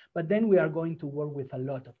 qubits, but then we are going to work with a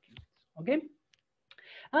lot of qubits, okay?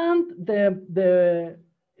 And the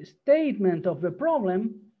statement of the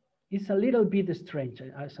problem is a little bit strange,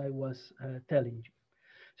 as I was telling you.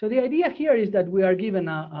 So the idea here is that we are given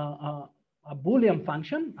a Boolean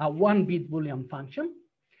function, a 1-bit Boolean function,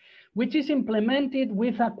 which is implemented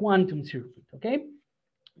with a quantum circuit, okay?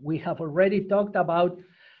 We have already talked about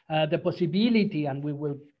the possibility, and we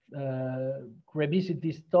will revisit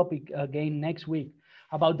this topic again next week,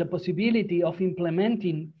 about the possibility of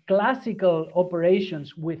implementing classical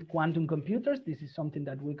operations with quantum computers. This is something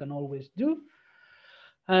that we can always do.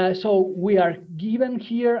 So we are given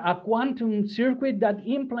here a quantum circuit that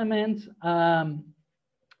implements a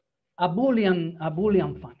Boolean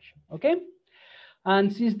function, okay?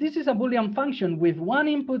 And since this is a Boolean function with 1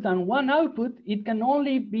 input and 1 output, it can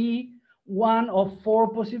only be one of 4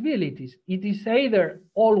 possibilities. It is either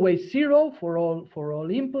always 0 for all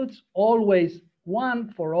inputs, always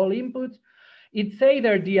 1 for all inputs. It's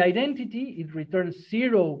either the identity, it returns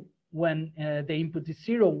 0 when the input is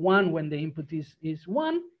 0, 1 when the input is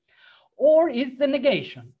 1, or it's the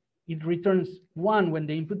negation. It returns 1 when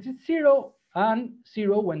the input is 0 and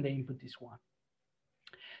 0 when the input is 1.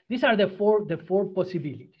 These are the four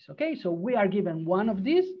possibilities, okay? So we are given one of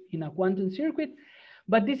these in a quantum circuit,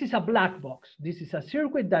 but this is a black box. This is a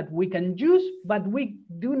circuit that we can use, but we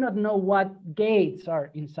do not know what gates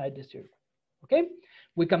are inside the circuit, okay?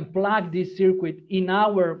 We can plug this circuit in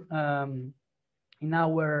our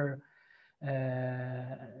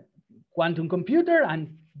quantum computer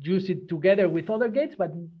and use it together with other gates,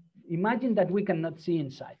 but imagine that we cannot see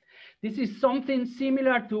inside. This is something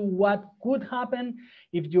similar to what could happen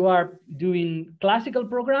if you are doing classical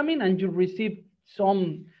programming and you receive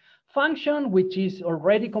some function which is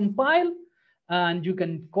already compiled, and you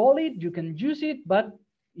can call it, you can use it, but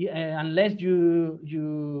unless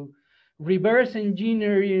you reverse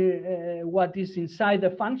engineer what is inside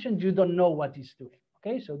the function, you don't know what it's doing.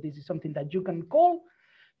 Okay, so this is something that you can call.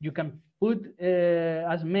 You can put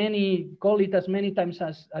call it as many times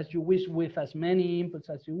as you wish with as many inputs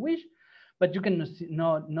as you wish, but you can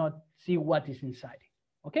not see what is inside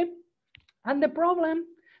it, okay? And the problem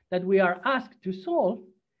that we are asked to solve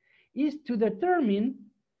is to determine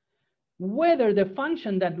whether the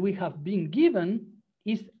function that we have been given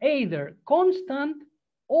is either constant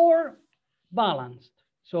or balanced.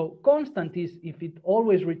 So constant is if it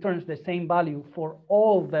always returns the same value for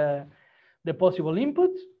all the possible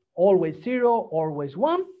inputs, always 0, always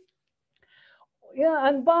 1. Yeah,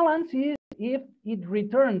 and balance is if it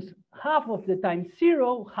returns half of the time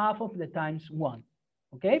 0, half of the times 1,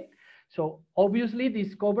 okay? So obviously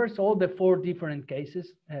this covers all the 4 different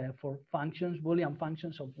cases for functions, Boolean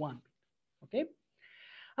functions of 1, okay?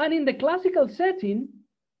 And in the classical setting,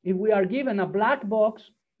 if we are given a black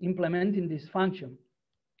box implementing this function,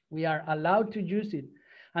 we are allowed to use it,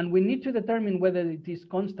 and we need to determine whether it is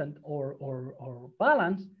constant or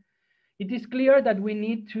balanced. It is clear that we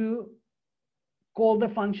need to call the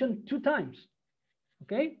function 2 times,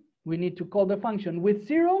 okay? We need to call the function with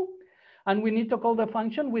 0, and we need to call the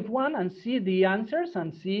function with 1 and see the answers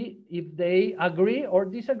and see if they agree or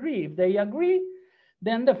disagree. If they agree,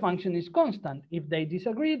 then the function is constant. If they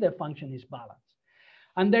disagree, the function is balanced.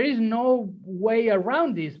 And there is no way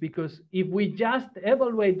around this, because if we just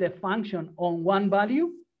evaluate the function on one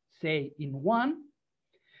value, say in 1,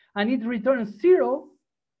 and it returns 0,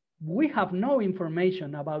 we have no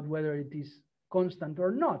information about whether it is constant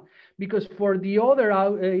or not, because for the other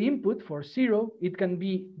input, for 0, it can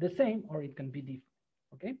be the same or it can be different,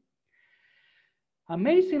 okay?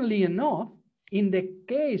 Amazingly enough, in the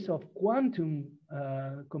case of quantum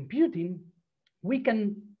computing, we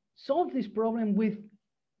can solve this problem with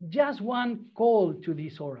just one call to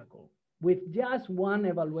this oracle, with just one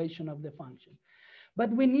evaluation of the function. But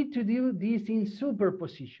we need to do this in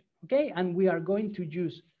superposition, okay? And we are going to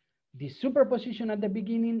use the superposition at the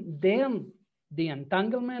beginning, then the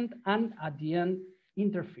entanglement, and at the end,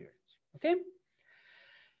 interference, okay?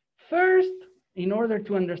 First, in order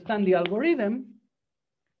to understand the algorithm,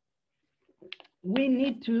 we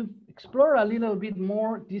need to explore a little bit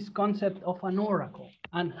more this concept of an oracle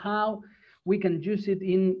and how we can use it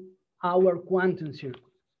in our quantum circuit.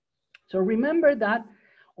 So remember that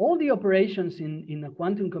all the operations in a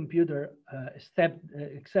quantum computer,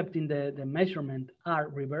 except in the measurement, are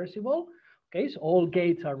reversible. Okay, so all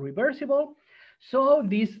gates are reversible. So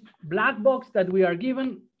this black box that we are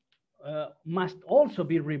given must also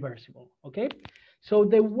be reversible. Okay, so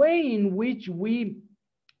the way in which we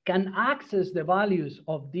can access the values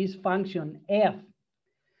of this function f,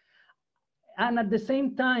 and at the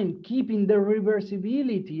same time keeping the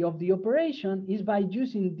reversibility of the operation, is by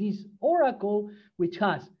using this oracle, which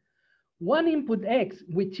has one input x,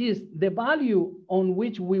 which is the value on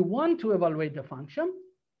which we want to evaluate the function,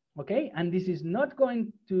 okay? And this is not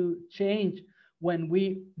going to change when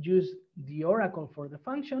we use the oracle for the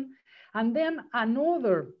function. And then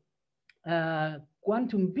another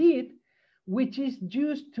quantum bit, which is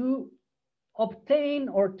used to obtain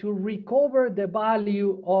or to recover the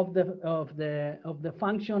value of the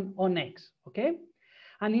function on x, okay?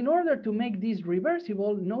 And in order to make this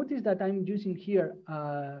reversible, notice that I'm using here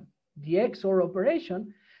the XOR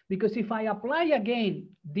operation, because if I apply again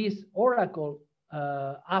this oracle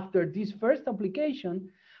after this first application,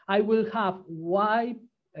 I will have y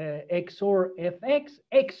XOR fx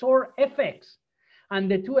XOR fx,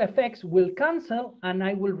 and the two fx will cancel, and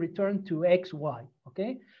I will return to xy,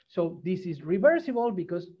 okay? So this is reversible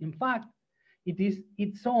because, in fact, it is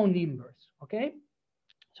its own inverse, okay?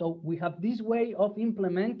 So we have this way of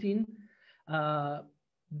implementing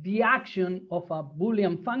the action of a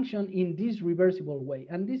Boolean function in this reversible way.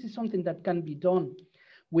 And this is something that can be done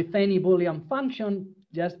with any Boolean function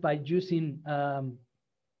just by using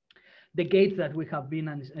the gates that we have been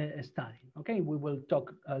studying, okay? We will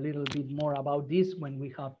talk a little bit more about this when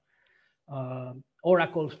we have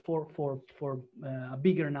oracles for a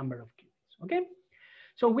bigger number of qubits, okay?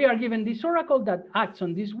 So we are given this oracle that acts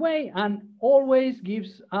on this way and always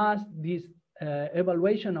gives us this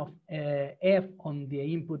evaluation of f on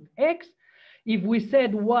the input x. If we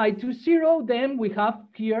set y to 0, then we have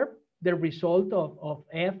here the result of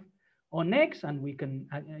f on x, and we can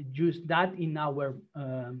use that in our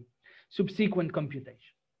subsequent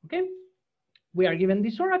computation, okay? We are given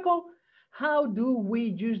this oracle. How do we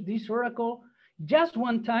use this oracle? Just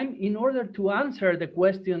one time in order to answer the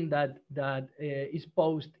question that is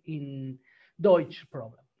posed in Deutsch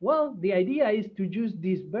problem. Well, the idea is to use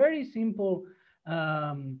this very simple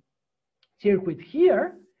circuit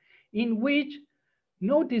here, in which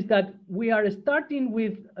notice that we are starting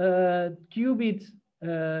with qubits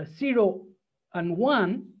 0 and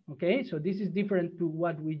 1, okay? So this is different to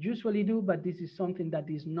what we usually do, but this is something that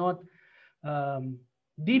is not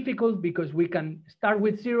difficult, because we can start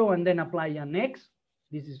with 0 and then apply an x.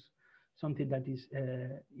 This is something that is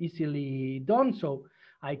easily done. So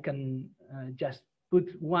I can just put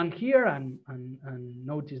 1 here and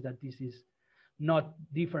notice that this is not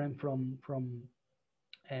different from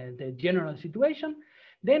the general situation.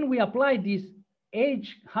 Then we apply these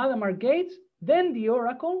H Hadamard gates, then the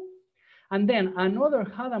oracle, and then another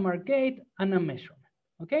Hadamard gate and a measurement,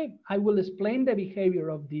 okay? I will explain the behavior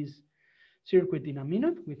of this circuit in a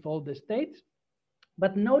minute with all the states,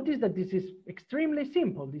 but notice that this is extremely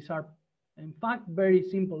simple. These are, in fact, very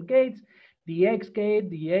simple gates, the X gate,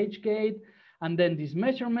 the H gate, and then this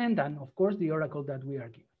measurement, and of course, the oracle that we are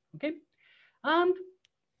given, okay? And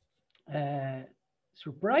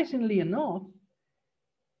surprisingly enough,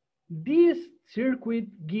 this circuit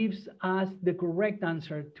gives us the correct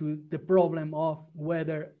answer to the problem of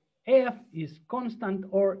whether F is constant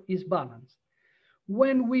or is balanced.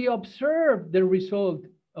 When we observe the result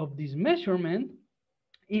of this measurement,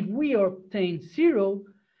 if we obtain 0,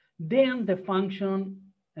 then the function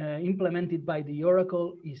implemented by the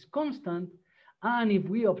oracle is constant. And if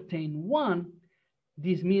we obtain 1,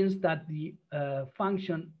 this means that the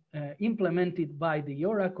function implemented by the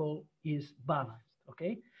oracle is balanced,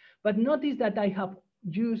 okay? But notice that I have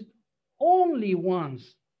used only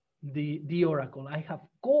once the oracle. I have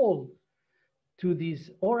called to this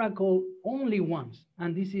oracle only once.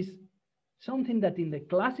 And this is something that in the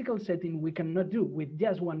classical setting we cannot do. With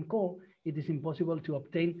just one call, it is impossible to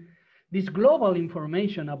obtain this global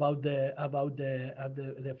information about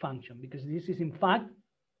the function, because this is in fact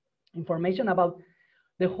information about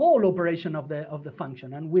the whole operation of the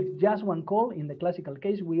function. And with just one call, in the classical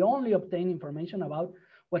case, we only obtain information about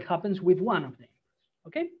what happens with one of them,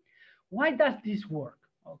 okay? Why does this work?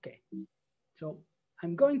 Okay, so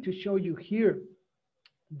I'm going to show you here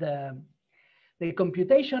the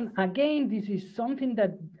computation. Again, this is something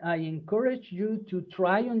that I encourage you to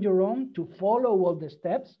try on your own, to follow all the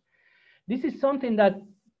steps. This is something that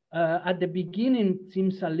at the beginning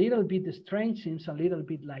seems a little bit strange, seems a little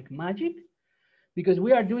bit like magic, because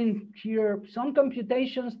we are doing here some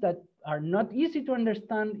computations that are not easy to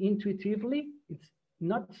understand intuitively. It's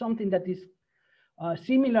not something that is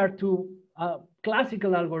similar to a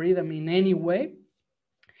classical algorithm in any way.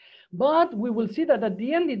 But we will see that at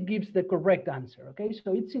the end, it gives the correct answer, okay?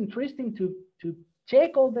 So it's interesting to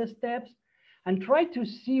check all the steps and try to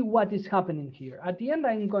see what is happening here. At the end,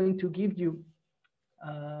 I'm going to give you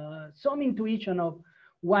some intuition of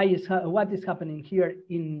what is happening here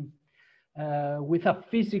in with a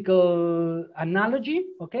physical analogy,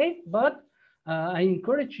 okay? But I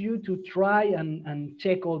encourage you to try and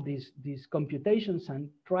check all these computations and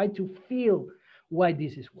try to feel why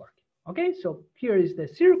this is working. Okay, so here is the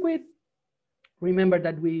circuit. Remember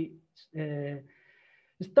that we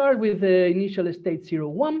start with the initial state 0,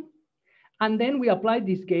 1, and then we apply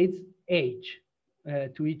these gates H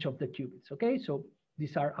to each of the qubits. Okay, so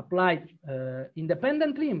these are applied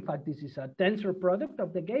independently. In fact, this is a tensor product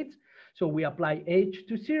of the gates. So we apply H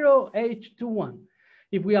to 0, H to 1.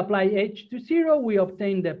 If we apply H to 0, we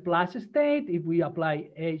obtain the plus state. If we apply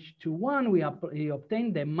H to 1, we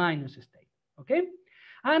obtain the minus state. Okay.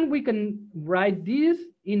 And we can write this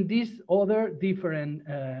in this other different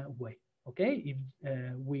way, okay? If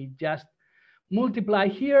we just multiply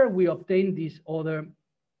here, we obtain this other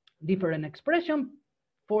different expression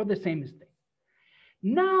for the same state.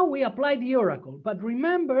 Now we apply the oracle, but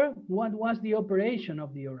remember what was the operation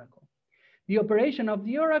of the oracle? The operation of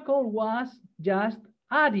the oracle was just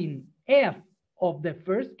adding f of the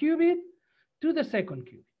first qubit to the second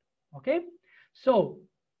qubit, okay? So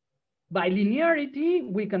by linearity,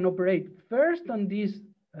 we can operate first on this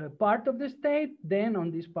part of the state, then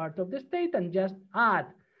on this part of the state, and just add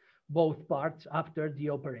both parts after the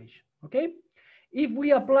operation, okay? If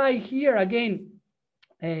we apply here again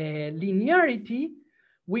linearity,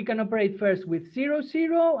 we can operate first with 0,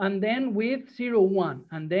 0, and then with 0, 1.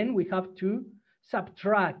 And then we have to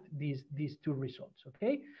subtract these two results,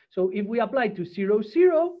 okay? So if we apply to 0,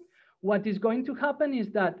 0, what is going to happen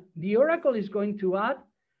is that the oracle is going to add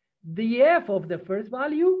the f of the first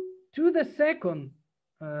value to the second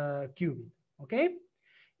qubit, okay?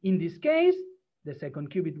 In this case, the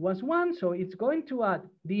second qubit was 1, so it's going to add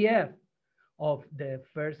the f of the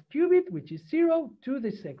first qubit, which is 0, to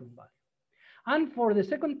the second value. And for the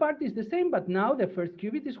second part is the same, but now the first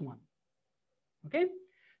qubit is 1, okay?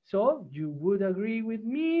 So you would agree with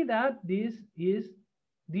me that this is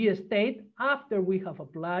the state after we have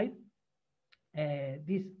applied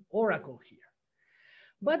this oracle here.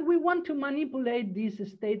 But we want to manipulate this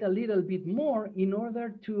state a little bit more in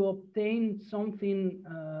order to obtain something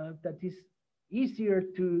that is easier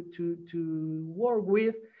to work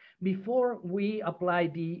with before we apply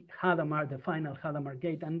the Hadamard, the final Hadamard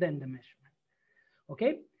gate, and then the measurement.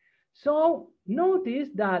 Okay, so notice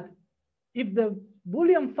that if the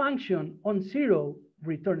Boolean function on 0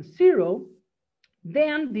 returns 0,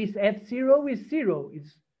 then this f0 is 0,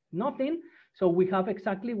 it's nothing. So we have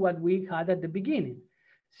exactly what we had at the beginning,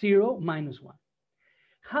 0 minus 1.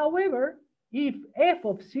 However, if f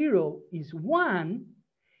of 0 is 1,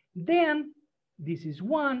 then this is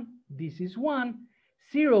 1, this is 1,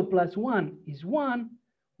 0 plus 1 is 1,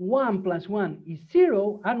 1 plus 1 is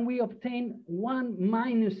 0, and we obtain 1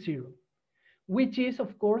 minus 0, which is,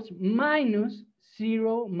 of course, minus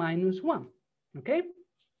 0 minus 1, okay?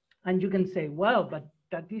 And you can say, well, but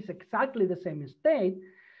that is exactly the same state,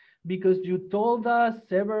 because you told us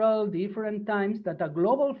several different times that a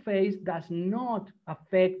global phase does not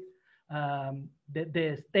affect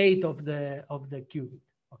the state of the qubit,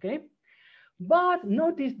 okay? But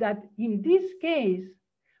notice that in this case,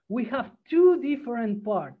 we have two different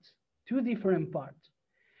parts.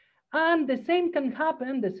 And the same can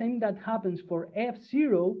happen, the same that happens for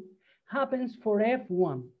F0 happens for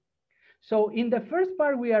F1. So in the first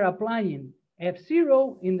part, we are applying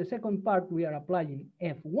F0. In the second part, we are applying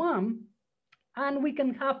F1. And we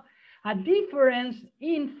can have a difference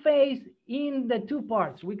in phase in the two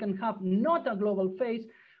parts. We can have not a global phase,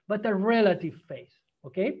 but a relative phase,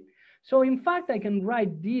 okay? So in fact, I can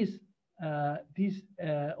write this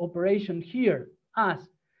operation here as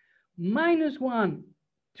minus 1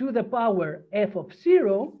 to the power f of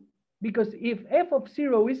 0, because if f of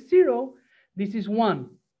 0 is 0, this is 1.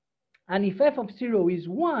 And if f of 0 is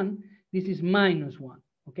 1, this is minus 1,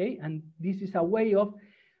 okay? And this is a way of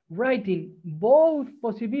writing both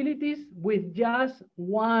possibilities with just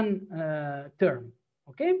one term,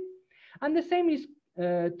 okay? And the same is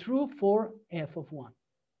true for f of 1.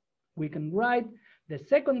 We can write the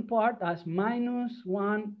second part as minus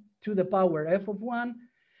 1 to the power f of 1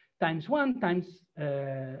 times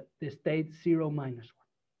the state 0 minus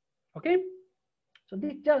 1, okay? So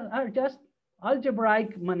these are just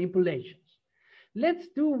algebraic manipulations. Let's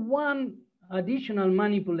do one additional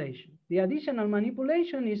manipulation. The additional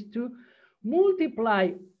manipulation is to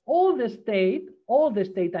multiply all the state,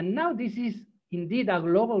 and now this is indeed a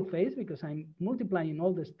global phase because I'm multiplying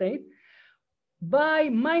all the state by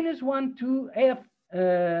minus 1 to f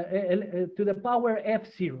to the power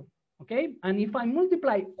f0, okay? And if I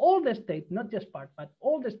multiply all the state, not just part, but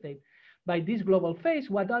all the state by this global phase,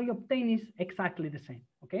 what I obtain is exactly the same,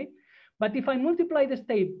 okay? But if I multiply the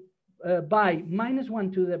state by minus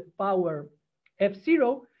 1 to the power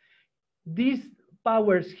f0, these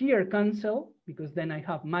powers here cancel, because then I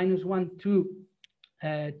have minus 1 to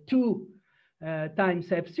 2 times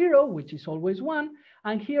f0, which is always 1.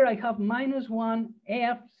 And here I have minus 1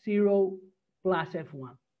 f0 plus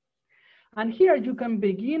f1. And here you can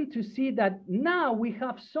begin to see that now we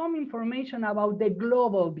have some information about the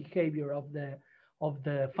global behavior of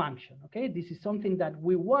the function, okay? This is something that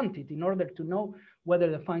we wanted in order to know whether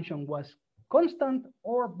the function was constant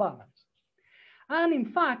or balanced. And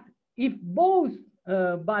in fact, if both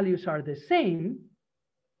values are the same,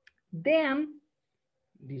 then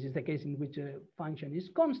this is the case in which a function is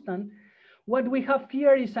constant. What we have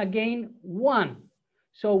here is again 1.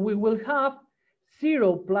 So we will have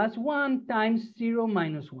 0 plus 1 times 0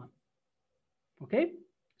 minus 1. Okay?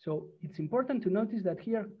 So it's important to notice that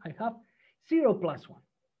here I have 0 plus 1.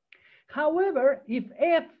 However, if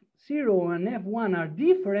f0 and f1 are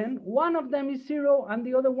different, one of them is 0 and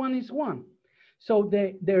the other one is 1. So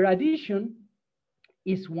their addition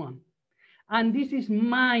is 1. And this is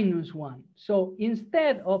minus 1. So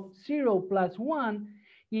instead of 0 plus 1,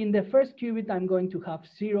 in the first qubit, I'm going to have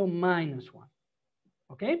 0 minus 1.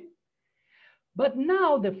 Okay? But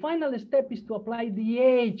now the final step is to apply the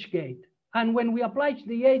H gate. And when we apply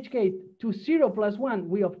the h gate to 0 plus 1,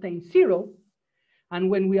 we obtain 0. And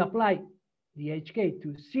when we apply the h gate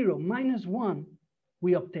to 0 minus 1,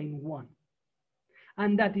 we obtain 1.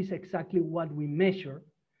 And that is exactly what we measure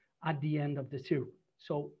at the end of the circuit.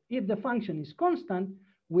 So if the function is constant,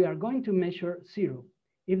 we are going to measure 0.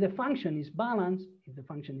 If the function is balanced, if the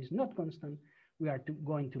function is not constant, we are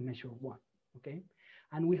going to measure 1, okay?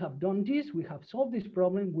 And we have done this, we have solved this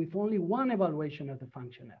problem with only one evaluation of the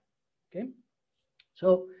function f, okay?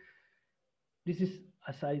 So this is,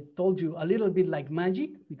 as I told you, a little bit like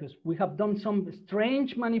magic, because we have done some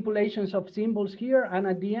strange manipulations of symbols here, and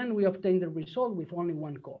at the end we obtain the result with only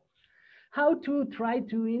one call. How to try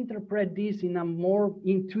to interpret this in a more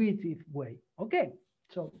intuitive way? Okay,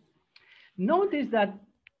 so notice that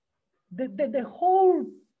the whole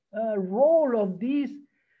role of this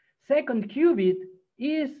second qubit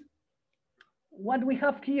is what we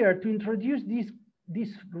have here to introduce this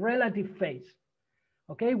relative phase,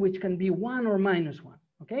 okay, which can be 1 or minus 1,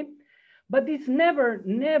 okay? But it's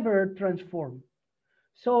never transformed.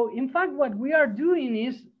 So in fact, what we are doing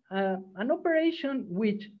is an operation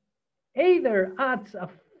which either adds a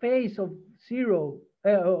phase of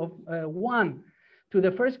 1 to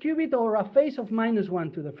the first qubit or a phase of minus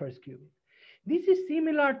 1 to the first qubit. This is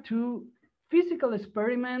similar to physical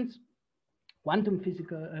experiments,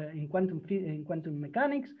 in quantum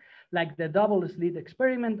mechanics, like the double slit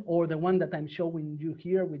experiment, or the one that I'm showing you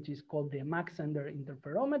here, which is called the Mach-Zehnder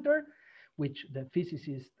interferometer, which the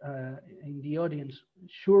physicists in the audience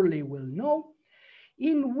surely will know,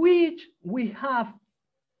 in which we have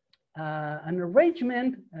an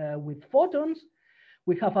arrangement with photons.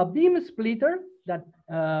 We have a beam splitter that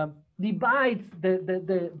divides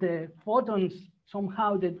the photons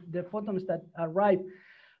somehow, the photons that arrive,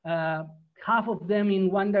 half of them in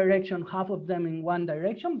one direction, half of them in one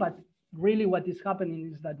direction. But really what is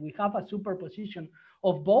happening is that we have a superposition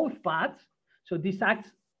of both paths. So this acts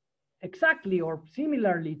exactly or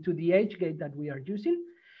similarly to the H gate that we are using.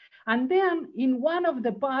 And then in one of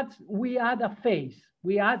the paths, we add a phase.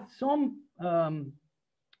 We add some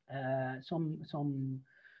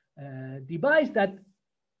device that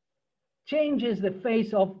changes the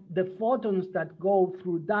phase of the photons that go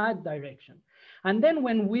through that direction. And then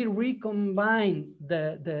when we recombine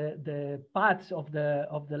the paths of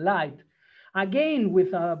the light, again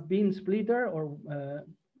with a beam splitter, or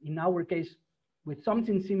in our case, with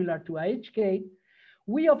something similar to a H gate,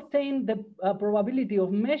 we obtain the probability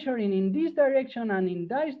of measuring in this direction and in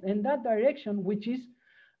that direction, which is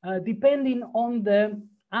depending on the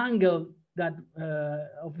angle that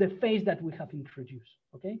of the phase that we have introduced.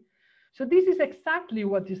 Okay, so this is exactly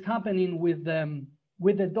what is happening with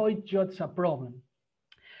the Deutsch problem.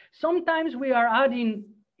 Sometimes we are adding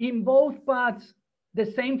in both paths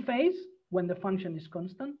the same phase when the function is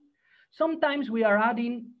constant. Sometimes we are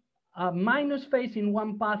adding a minus phase in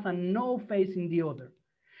one path and no phase in the other.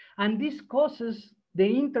 And this causes the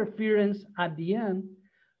interference at the end,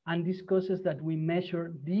 and this causes that we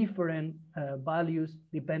measure different values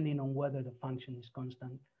depending on whether the function is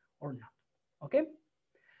constant or not. Okay?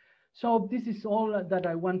 So this is all that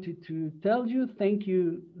I wanted to tell you. Thank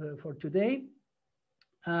you for today.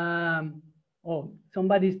 Oh,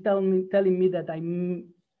 somebody's telling me that I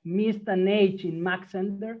missed an H in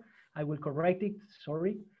Mach-Zehnder. I will correct it,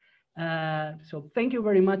 sorry. So thank you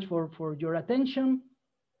very much for your attention.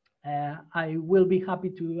 I will be happy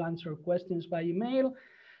to answer questions by email,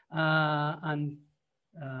 and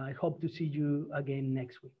I hope to see you again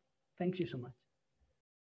next week. Thank you so much.